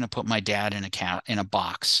 they're going to put my dad in a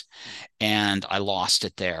box. And I lost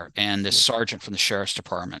it there. And this sergeant from the sheriff's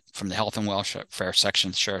department, from the health and welfare section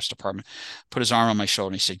of the sheriff's department, put his arm on my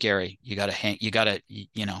shoulder and he said, Gary,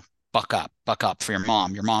 buck up for your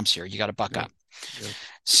mom. Your mom's here. You got to buck up. Yeah.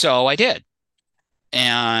 So I did.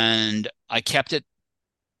 And I kept it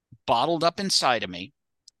bottled up inside of me.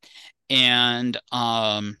 And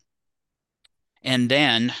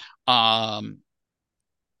then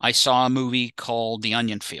I saw a movie called The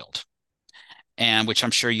Onion Field, and which I'm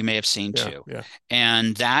sure you may have seen too. Yeah.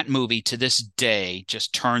 And that movie to this day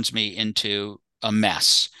just turns me into a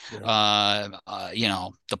mess. Yeah.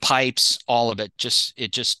 The pipes, all of it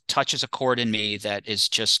just touches a chord in me that is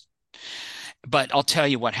just. But I'll tell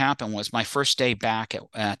you what happened was my first day back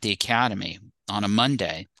at the academy on a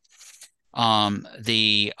Monday.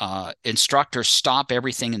 The instructors stop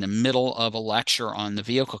everything in the middle of a lecture on the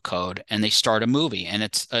vehicle code, and they start a movie, and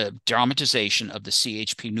it's a dramatization of the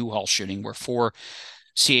CHP Newhall shooting where 4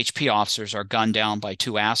 CHP officers are gunned down by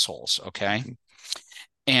 2 assholes. Okay.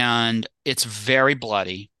 And it's very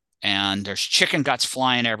bloody, and there's chicken guts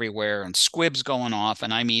flying everywhere and squibs going off.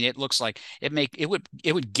 And I mean, it looks like it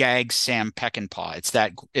would gag Sam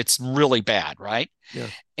Peckinpah. It's really bad. Right. Yeah.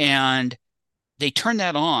 And they turned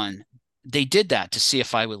that on. They did that to see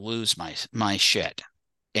if I would lose my shit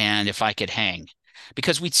and if I could hang,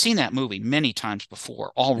 because we'd seen that movie many times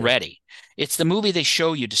before already. Yeah. It's the movie they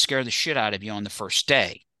show you to scare the shit out of you on the first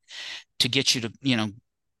day, to get you to,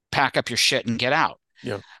 pack up your shit and get out.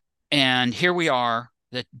 Yeah. And here we are,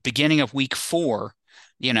 the beginning of week 4,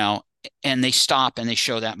 and they stop and they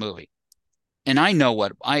show that movie. And I know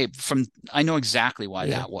exactly why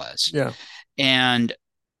that was. Yeah. And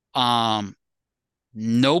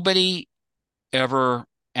nobody ever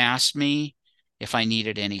asked me if I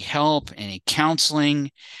needed any help, any counseling,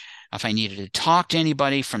 if I needed to talk to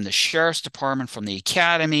anybody from the sheriff's department, from the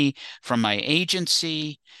academy, from my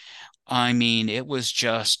agency. I mean, it was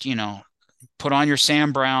just, put on your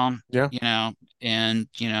Sam Brown, and,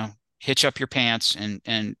 hitch up your pants and,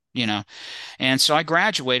 and so I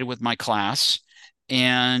graduated with my class,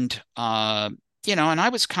 and, and I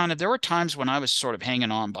was there were times when I was sort of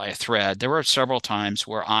hanging on by a thread. There were several times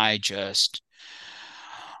where I just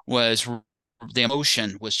the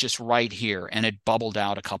emotion was just right here, and it bubbled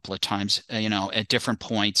out a couple of times, at different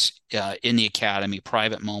points in the academy,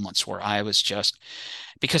 private moments where I was just,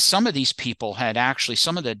 because some of these people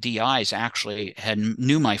some of the DIs actually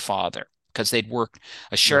knew my father, because they'd worked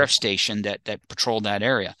a sheriff's station that patrolled that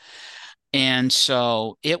area. And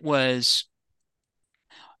so it was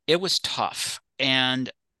tough.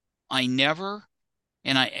 And I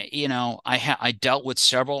dealt with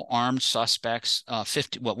several armed suspects,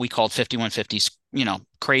 what we called 5150s,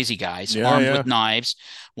 crazy guys, armed with knives,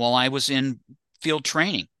 while I was in field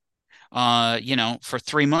training. For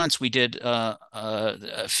 3 months, we did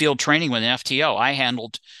field training with an FTO. I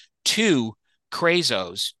handled 2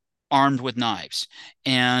 crazos armed with knives.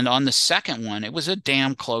 And on the second one, it was a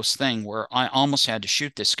damn close thing where I almost had to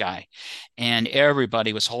shoot this guy. And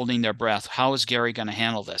everybody was holding their breath. How is Gary going to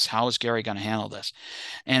handle this? How is Gary going to handle this?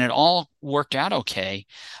 And it all worked out okay.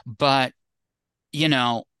 But,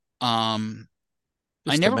 I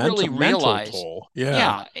never really realized.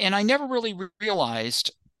 Yeah. And I never really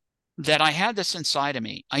realized that I had this inside of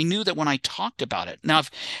me. I knew that when I talked about it. Now,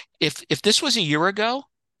 if this was a year ago,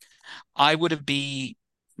 I would have been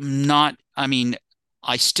not,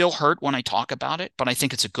 I still hurt when I talk about it, but I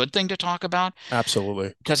think it's a good thing to talk about.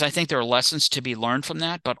 Absolutely. Because I think there are lessons to be learned from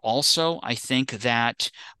that. But also I think that,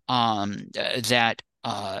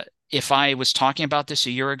 if I was talking about this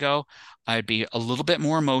a year ago, I'd be a little bit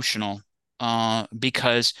more emotional,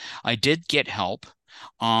 because I did get help.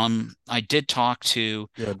 I did talk to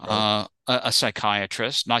a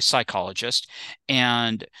psychiatrist, not psychologist,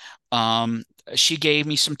 and she gave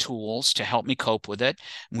me some tools to help me cope with it.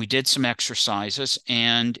 We did some exercises,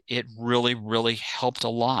 and it really, really helped a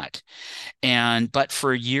lot. But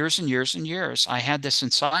for years and years and years, I had this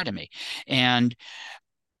inside of me, and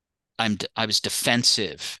I was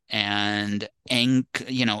defensive and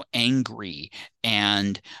angry,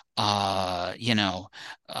 and all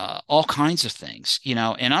kinds of things,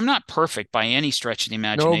 and I'm not perfect by any stretch of the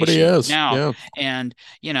imagination. Nobody is now. Yeah. And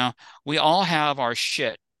we all have our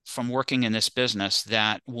shit from working in this business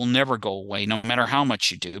that will never go away, no matter how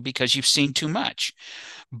much you do, because you've seen too much.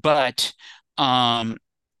 But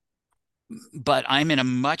but I'm in a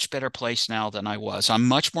much better place now than I was. I'm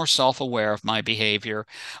much more self-aware of my behavior,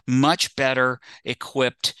 much better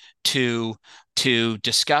equipped to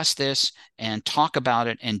discuss this and talk about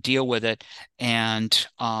it and deal with it. And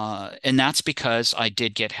that's because I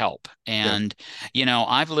did get help. Yeah. And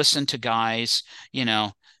I've listened to guys,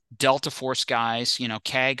 Delta Force guys,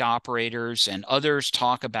 CAG operators and others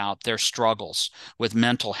talk about their struggles with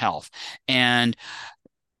mental health. And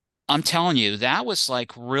I'm telling you, that was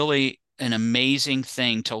like really an amazing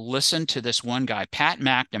thing to listen to this one guy, Pat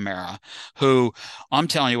McNamara, who I'm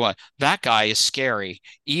telling you what, that guy is scary,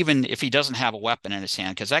 even if he doesn't have a weapon in his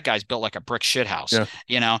hand, because that guy's built like a brick shit house,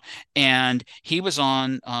 Yeah. And he was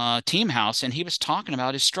on Team House and he was talking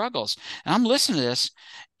about his struggles. And I'm listening to this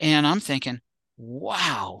and I'm thinking,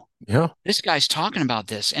 wow, Yeah. this guy's talking about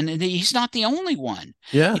this, and he's not the only one.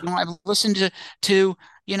 Yeah. I've listened to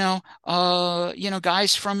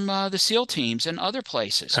guys from the SEAL teams and other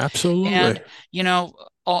places, Absolutely. and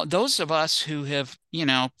those of us who have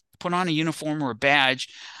put on a uniform or a badge,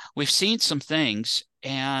 we've seen some things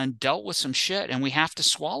and dealt with some shit, and we have to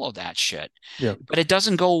swallow that shit. Yeah. But it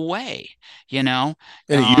doesn't go away, And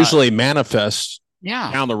it Uh, usually manifests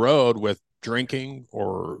yeah, down the road with drinking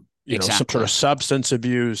or, some sort exactly. of substance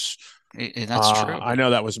abuse. That's true. I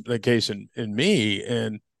know that was the case in me.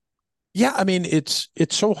 And yeah, I mean, it's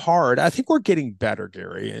so hard. I think we're getting better,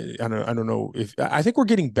 Gary. I don't know if I think we're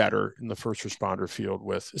getting better in the first responder field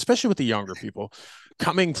especially with the younger people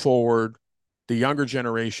coming forward, the younger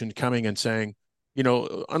generation coming and saying,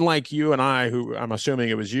 unlike you and I, who I'm assuming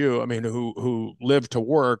it was you, I mean, who live to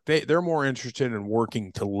work, they're more interested in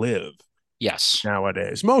working to live Yes.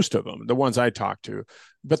 nowadays. Most of them, the ones I talk to,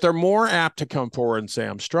 but they're more apt to come forward and say,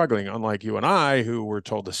 I'm struggling, unlike you and I, who were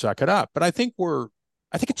told to suck it up. But I think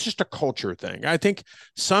it's just a culture thing. I think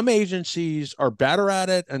some agencies are better at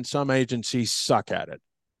it and some agencies suck at it.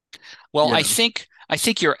 Well, You I know, think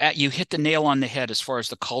you hit the nail on the head as far as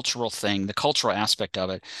the cultural thing, the cultural aspect of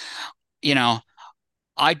it. You know,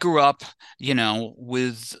 I grew up,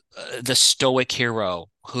 with the stoic hero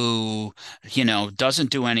who, doesn't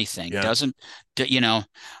do anything, yeah, doesn't,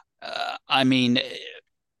 I mean,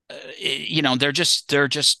 they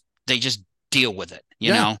just deal with it.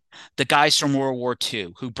 yeah, The guys from World War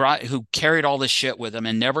II who carried all this shit with them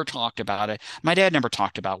and never talked about it. My dad never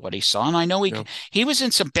talked about what he saw, and I know yeah, he was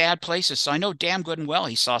in some bad places, so I know damn good and well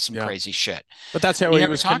he saw some yeah. crazy shit. But that's But how he he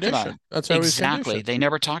never was talked about it. conditioned. That's how he was Exactly. conditioned. They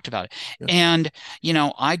never talked about it. Yeah, And,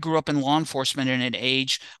 I grew up in law enforcement in an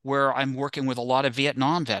age where I'm working with a lot of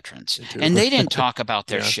Vietnam veterans, me too. and they didn't talk about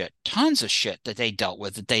their Yeah, shit. Tons of shit that they dealt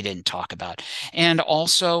with that they didn't talk about. And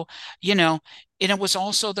also, you know, and it was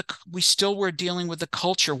also we still were dealing with the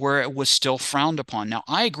culture where it was still frowned upon. Now,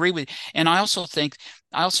 I agree with, and I also think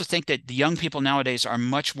that the young people nowadays are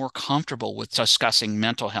much more comfortable with discussing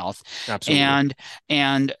mental health absolutely.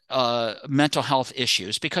 and mental health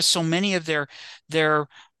issues because so many of their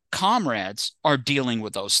comrades are dealing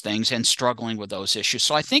with those things and struggling with those issues.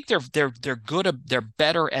 So I think they're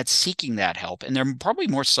better at seeking that help, and they're probably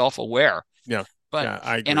more self-aware. Yeah, But yeah,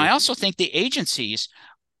 I and I agree. also think the agencies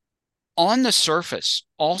on the surface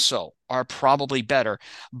also are probably better.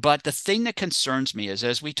 But the thing that concerns me is,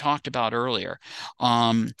 as we talked about earlier,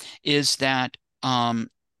 is that in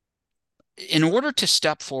order to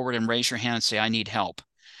step forward and raise your hand and say, I need help,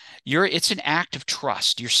 it's an act of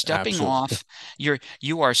trust. Absolutely.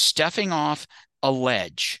 You are stepping off a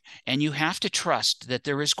ledge, and you have to trust that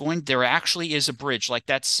there actually is a bridge, like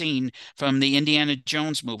that scene from the Indiana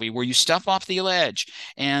Jones movie where you step off the ledge,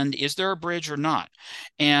 and is there a bridge or not?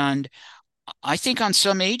 And I think on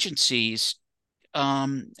some agencies,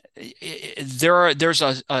 there's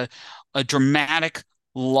a dramatic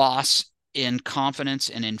loss in confidence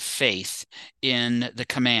and in faith in the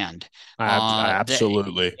command.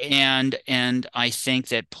 Absolutely. And I think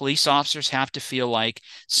that police officers have to feel like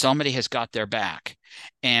somebody has got their back,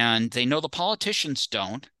 and they know the politicians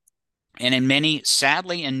don't. And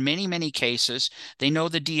sadly, in many cases, they know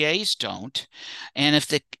the DAs don't. And if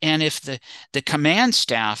the command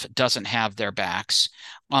staff doesn't have their backs,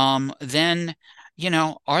 then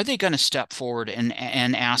are they going to step forward and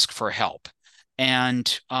ask for help?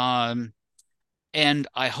 And and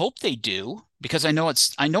I hope they do because I know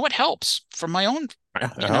it helps from my own Yeah,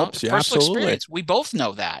 it helps. Yeah, personal absolutely. experience. We both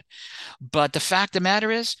know that. But the fact of the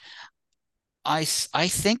matter is, I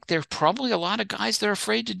think there are probably a lot of guys that are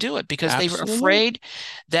afraid to do it because they're Absolutely. afraid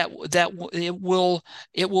that it will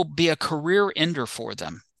be a career ender for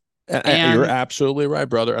them. You're And absolutely right,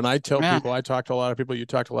 brother. And I tell yeah, people, I talk to a lot of people, you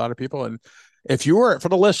talk to a lot of people, and if you are, for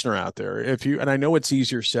the listener out there, if you, and I know it's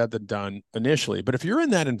easier said than done initially, but if you're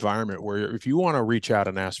in that environment where if you want to reach out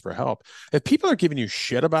and ask for help, if people are giving you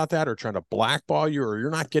shit about that or trying to blackball you or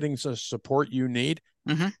you're not getting the support you need,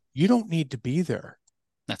 you don't need to be there.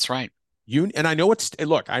 That's right. And I know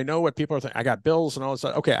look, I know what people are thinking. I got bills and all this.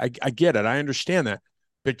 Okay, I get it. I understand that.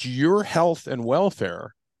 But your health and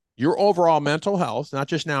welfare, your overall mental health, not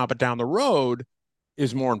just now, but down the road,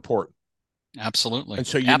 is more important. Absolutely. And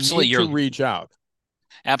so you need to reach out.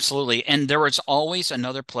 Absolutely. And there is always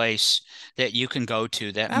another place that you can go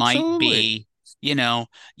to that might be, a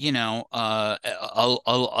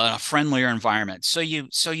friendlier environment. So you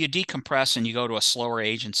decompress and you go to a slower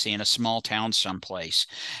agency in a small town someplace,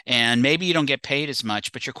 and maybe you don't get paid as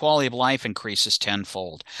much, but your quality of life increases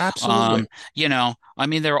tenfold. Absolutely. I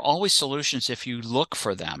mean, there are always solutions if you look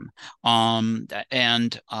for them. And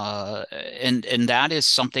that is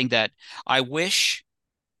something that I wish.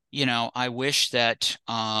 I wish that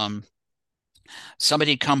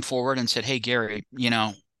somebody had come forward and said, "Hey, Gary,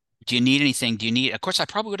 do you need anything? Of course, I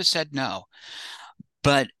probably would have said no.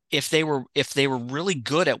 But if they were really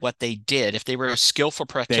good at what they did, if they were a skillful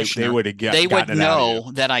practitioner, they would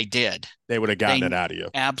know that I did. They would have gotten it out of you.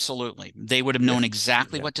 Absolutely. They would have known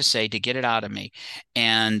exactly what to say to get it out of me.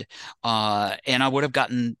 And I would have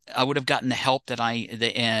gotten the help that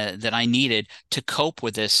I needed to cope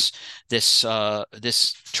with this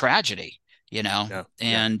tragedy, Yeah.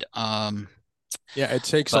 And it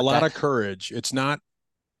takes a lot of courage. It's not,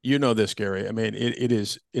 this, Gary. I mean, it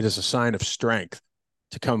is a sign of strength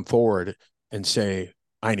to come forward and say,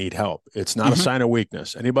 I need help. It's not a sign of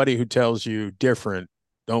weakness. Anybody who tells you different,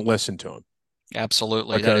 don't listen to them.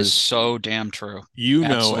 Absolutely. Because that is so damn true.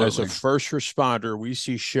 As a first responder, we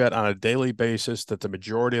see shit on a daily basis that the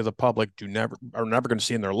majority of the public are never going to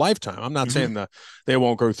see in their lifetime. I'm not saying that they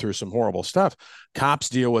won't go through some horrible stuff. Cops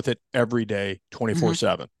deal with it every day,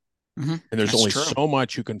 24/7. And there's only so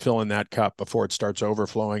much you can fill in that cup before it starts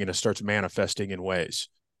overflowing and it starts manifesting in ways.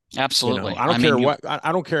 Absolutely. I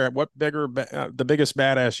don't care what the biggest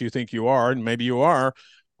badass you think you are, and maybe you are,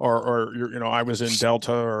 or you're, I was in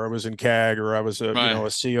Delta or I was in CAG or I was a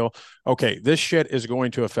SEAL. Okay, this shit is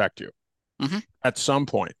going to affect you at some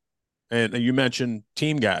point. And you mentioned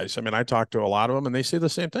team guys. I mean, I talk to a lot of them and they say the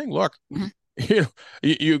same thing. Look,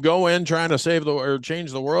 you go in trying to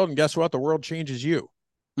change the world, and guess what? The world changes you.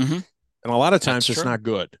 And a lot of times it's not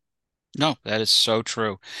good. No, that is so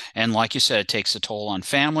true. And like you said, it takes a toll on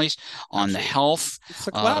families, on the health. It's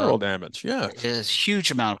the collateral damage. Yeah. It is a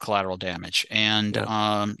huge amount of collateral damage. And,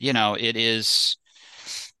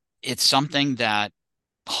 it's something that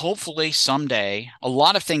hopefully someday a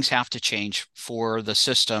lot of things have to change for the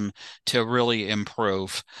system to really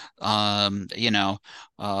improve.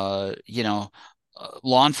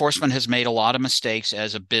 Law enforcement has made a lot of mistakes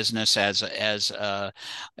as a business, as a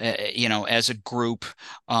group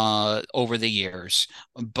over the years,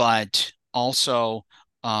 but also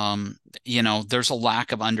there's a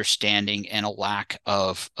lack of understanding and a lack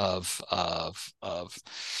of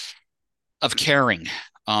caring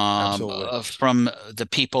from the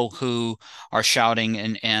people who are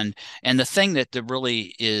shouting. And the thing that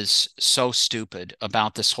really is so stupid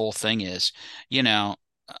about this whole thing is,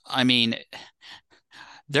 I mean,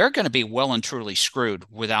 they're going to be well and truly screwed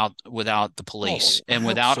without the police and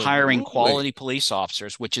without hiring quality police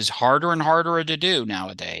officers, which is harder and harder to do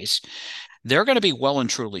nowadays. They're going to be well and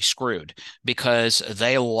truly screwed because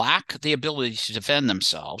they lack the ability to defend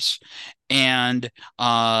themselves, and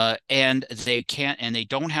they can't, and they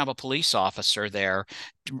don't have a police officer there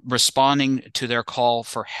responding to their call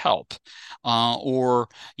for help, or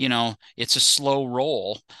it's a slow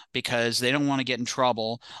roll because they don't want to get in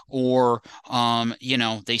trouble, or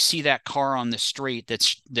they see that car on the street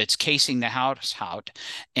that's casing the house out,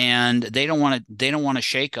 and they don't want to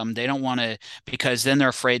shake them. They don't want to, because then they're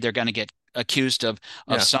afraid they're going to get accused of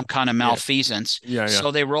some kind of malfeasance.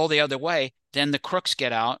 So they roll the other way. Then the crooks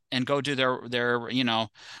get out and go do their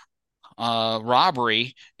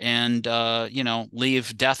robbery and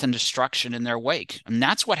leave death and destruction in their wake. And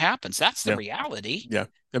that's what happens. That's the reality. Yeah.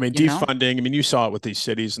 I mean, defunding. I mean, you saw it with these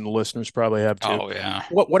cities, and the listeners probably have too. Oh yeah.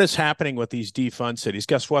 What is happening with these defund cities?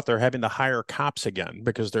 Guess what? They're having to hire cops again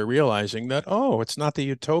because they're realizing that, it's not the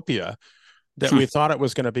utopia that we thought it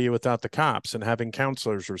was going to be without the cops and having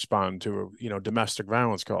counselors respond to, domestic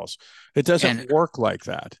violence calls. It doesn't work like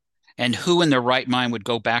that. And who in their right mind would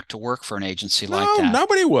go back to work for an agency like that? No,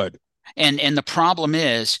 nobody would. And the problem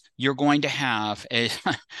is you're going to have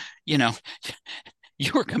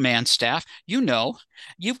your command staff,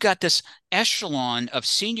 you've got this echelon of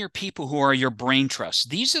senior people who are your brain trust.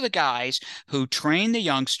 These are the guys who train the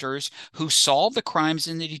youngsters, who solve the crimes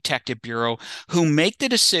in the detective bureau, who make the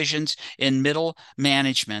decisions in middle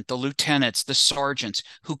management, the lieutenants, the sergeants,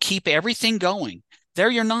 who keep everything going. They're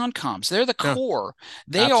your non-coms. They're the Yeah, core.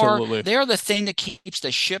 absolutely. They are the thing that keeps the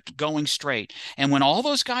ship going straight. And when all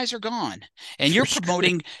those guys are gone, and you're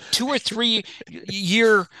promoting 2 or 3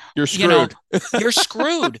 year, You're you know, screwed. you're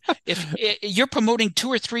screwed. If you're promoting 2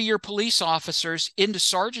 or 3 year police officers into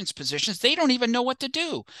sergeants positions, they don't even know what to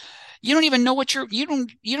do. You don't even know what you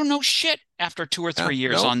don't know shit after 2 or 3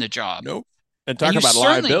 years Nope. on the job. Nope. And And talk you about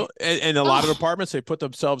certainly, liability. And a lot of oh, departments, they put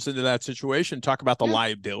themselves into that situation. Talk about the yeah,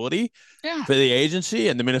 liability yeah, for the agency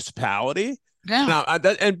and the municipality. yeah.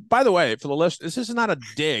 And by the way, for the list, this is not a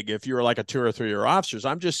dig if you're like a 2 or 3 year officers.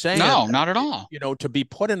 I'm just saying No, that, not at all. to be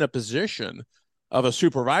put in a position of a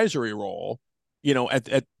supervisory role,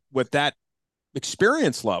 at with that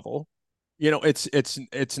experience level,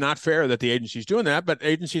 it's not fair that the agency's doing that, but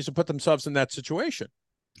agencies have put themselves in that situation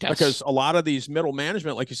because Yes, a lot of these middle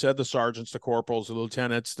management, like you said, the sergeants, the corporals, the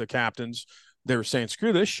lieutenants, the captains, they were saying,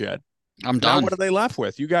 screw this shit. I'm Now, done. what are they left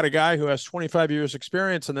with? You got a guy who has 25 years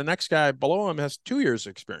experience and the next guy below him has 2 years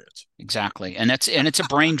experience. Exactly. And it's a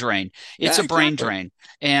brain drain. It's Yeah, a brain exactly.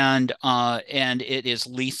 drain. And it is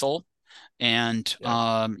lethal. And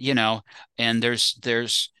Yeah, and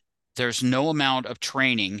there's no amount of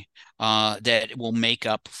training that will make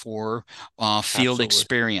up for field absolutely.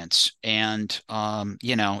 experience. And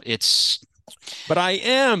it's But I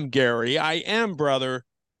am, Gary, brother,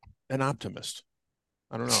 an optimist.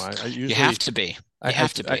 I don't know. I you have usually, to be. You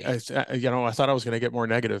have to be. I thought I was going to get more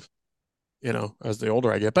negative, as the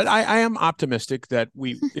older I get. But I am optimistic that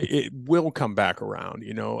it will come back around.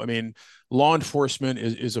 I mean, law enforcement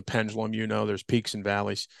is a pendulum. There's peaks and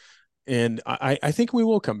valleys, and I think we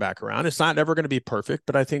will come back around. It's not ever going to be perfect,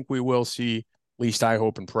 but I think we will see. At least I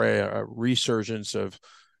hope and pray a resurgence of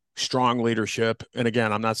strong leadership. And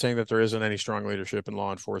again, I'm not saying that there isn't any strong leadership in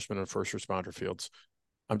law enforcement and first responder fields.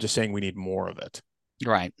 I'm just saying we need more of it.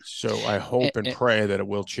 Right. So I hope and pray that it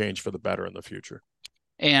will change for the better in the future.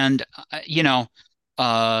 And uh,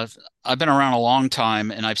 I've been around a long time,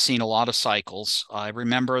 and I've seen a lot of cycles. I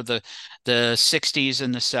remember the '60s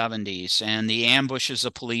and the '70s, and the ambushes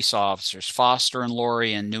of police officers, Foster and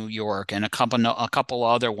Laurie in New York, and a couple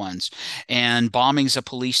other ones, and bombings of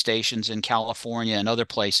police stations in California and other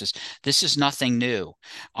places. This is nothing new,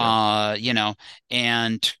 Yeah,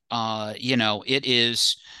 and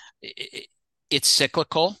it's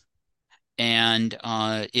cyclical, and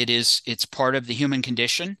it's part of the human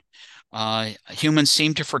condition. Humans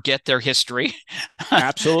seem to forget their history. you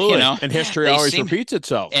absolutely. know, And history they always seem, repeats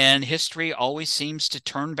itself. and history always seems to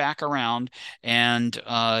turn back around. And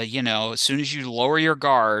as soon as you lower your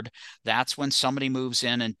guard, that's when somebody moves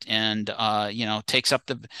in and takes up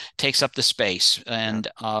the space. Yeah,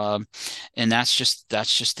 And that's just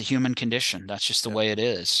the human condition. That's just the yeah, way it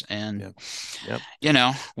is. And yeah,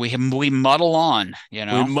 yeah. we muddle on. We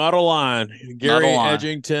muddle on. Muddle Gary on.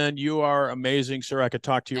 Edgington, you are amazing, sir. I could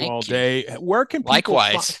talk to you all Thank you. day.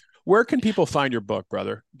 Likewise. Where can people find your book,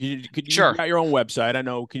 brother? You Sure. got your own website. I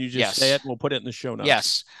know. Can you just say Yes. it and we'll put it in the show notes?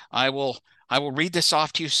 Yes. I will read this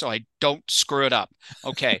off to you so I don't screw it up.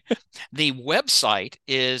 Okay. The website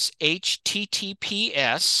is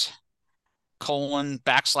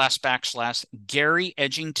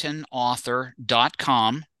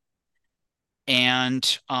https://GaryEdgingtonAuthor.com.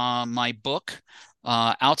 And my book,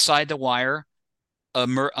 Outside the Wire,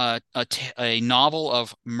 a novel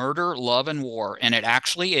of murder, love, and war. And it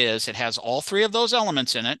actually is. It has all three of those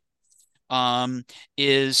elements in it.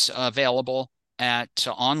 Is available at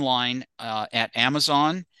online at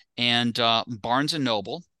Amazon and Barnes and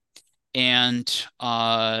Noble. And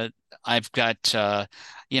I've got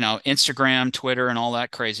Instagram, Twitter, and all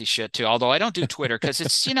that crazy shit too. Although I don't do Twitter because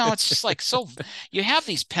it's just like so. You have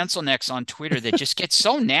these pencil necks on Twitter that just get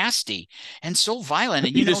so nasty and so violent,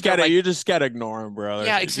 and You just they're gotta like, you just gotta ignore them, brother.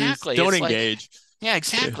 yeah, Just exactly. don't It's like, engage. yeah,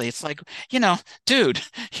 exactly. It's like, dude,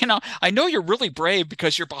 I know you're really brave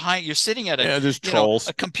because you're sitting at Yeah, just trolls.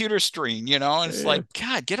 a computer screen, and it's Yeah, like,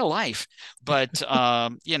 God, get a life. But,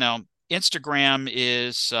 Instagram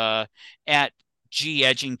is at G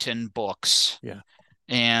Edgington Books. yeah,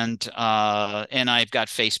 And I've got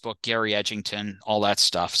Facebook, Gary Edgington, all that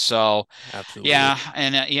stuff. So, absolutely. yeah,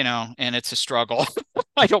 and and it's a struggle.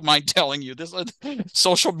 I don't mind telling you this.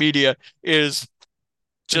 Social media is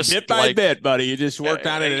Bit just by like bit, buddy. You just work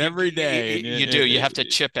on it every day, you do. You have to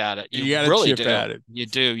chip at it. You you got to really chip do. at it. You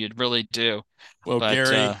do. You really do. Well, But,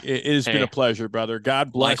 Gary, it has been a pleasure, brother.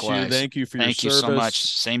 God bless likewise. you. Thank you for your service. Thank you so much.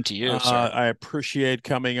 Same to you, sir. I appreciate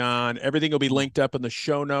coming on. Everything will be linked up in the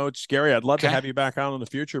show notes. Gary, I'd love to have you back on in the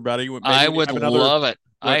future, buddy. Maybe I would love it.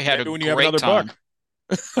 I had a great time.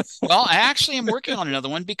 Well, I actually am working on another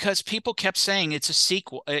one because people kept saying it's a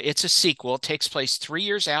sequel. It's a sequel. It takes place 3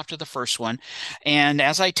 years after the first one. And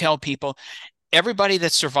as I tell people, everybody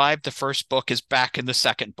that survived the first book is back in the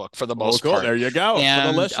second book for the most part. There you go. And,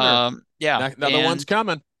 for the listener. Another one's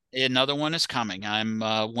coming. Another one is coming. I'm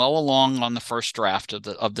well along on the first draft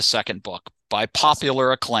of the second book by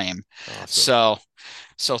popular acclaim. Awesome.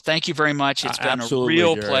 So thank you very much. It's been a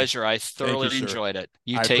real pleasure. I thoroughly enjoyed it.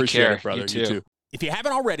 You take care, brother. You too. If you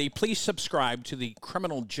haven't already, please subscribe to the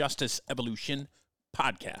Criminal Justice Evolution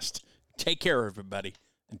podcast. Take care, everybody.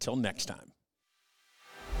 Until next time.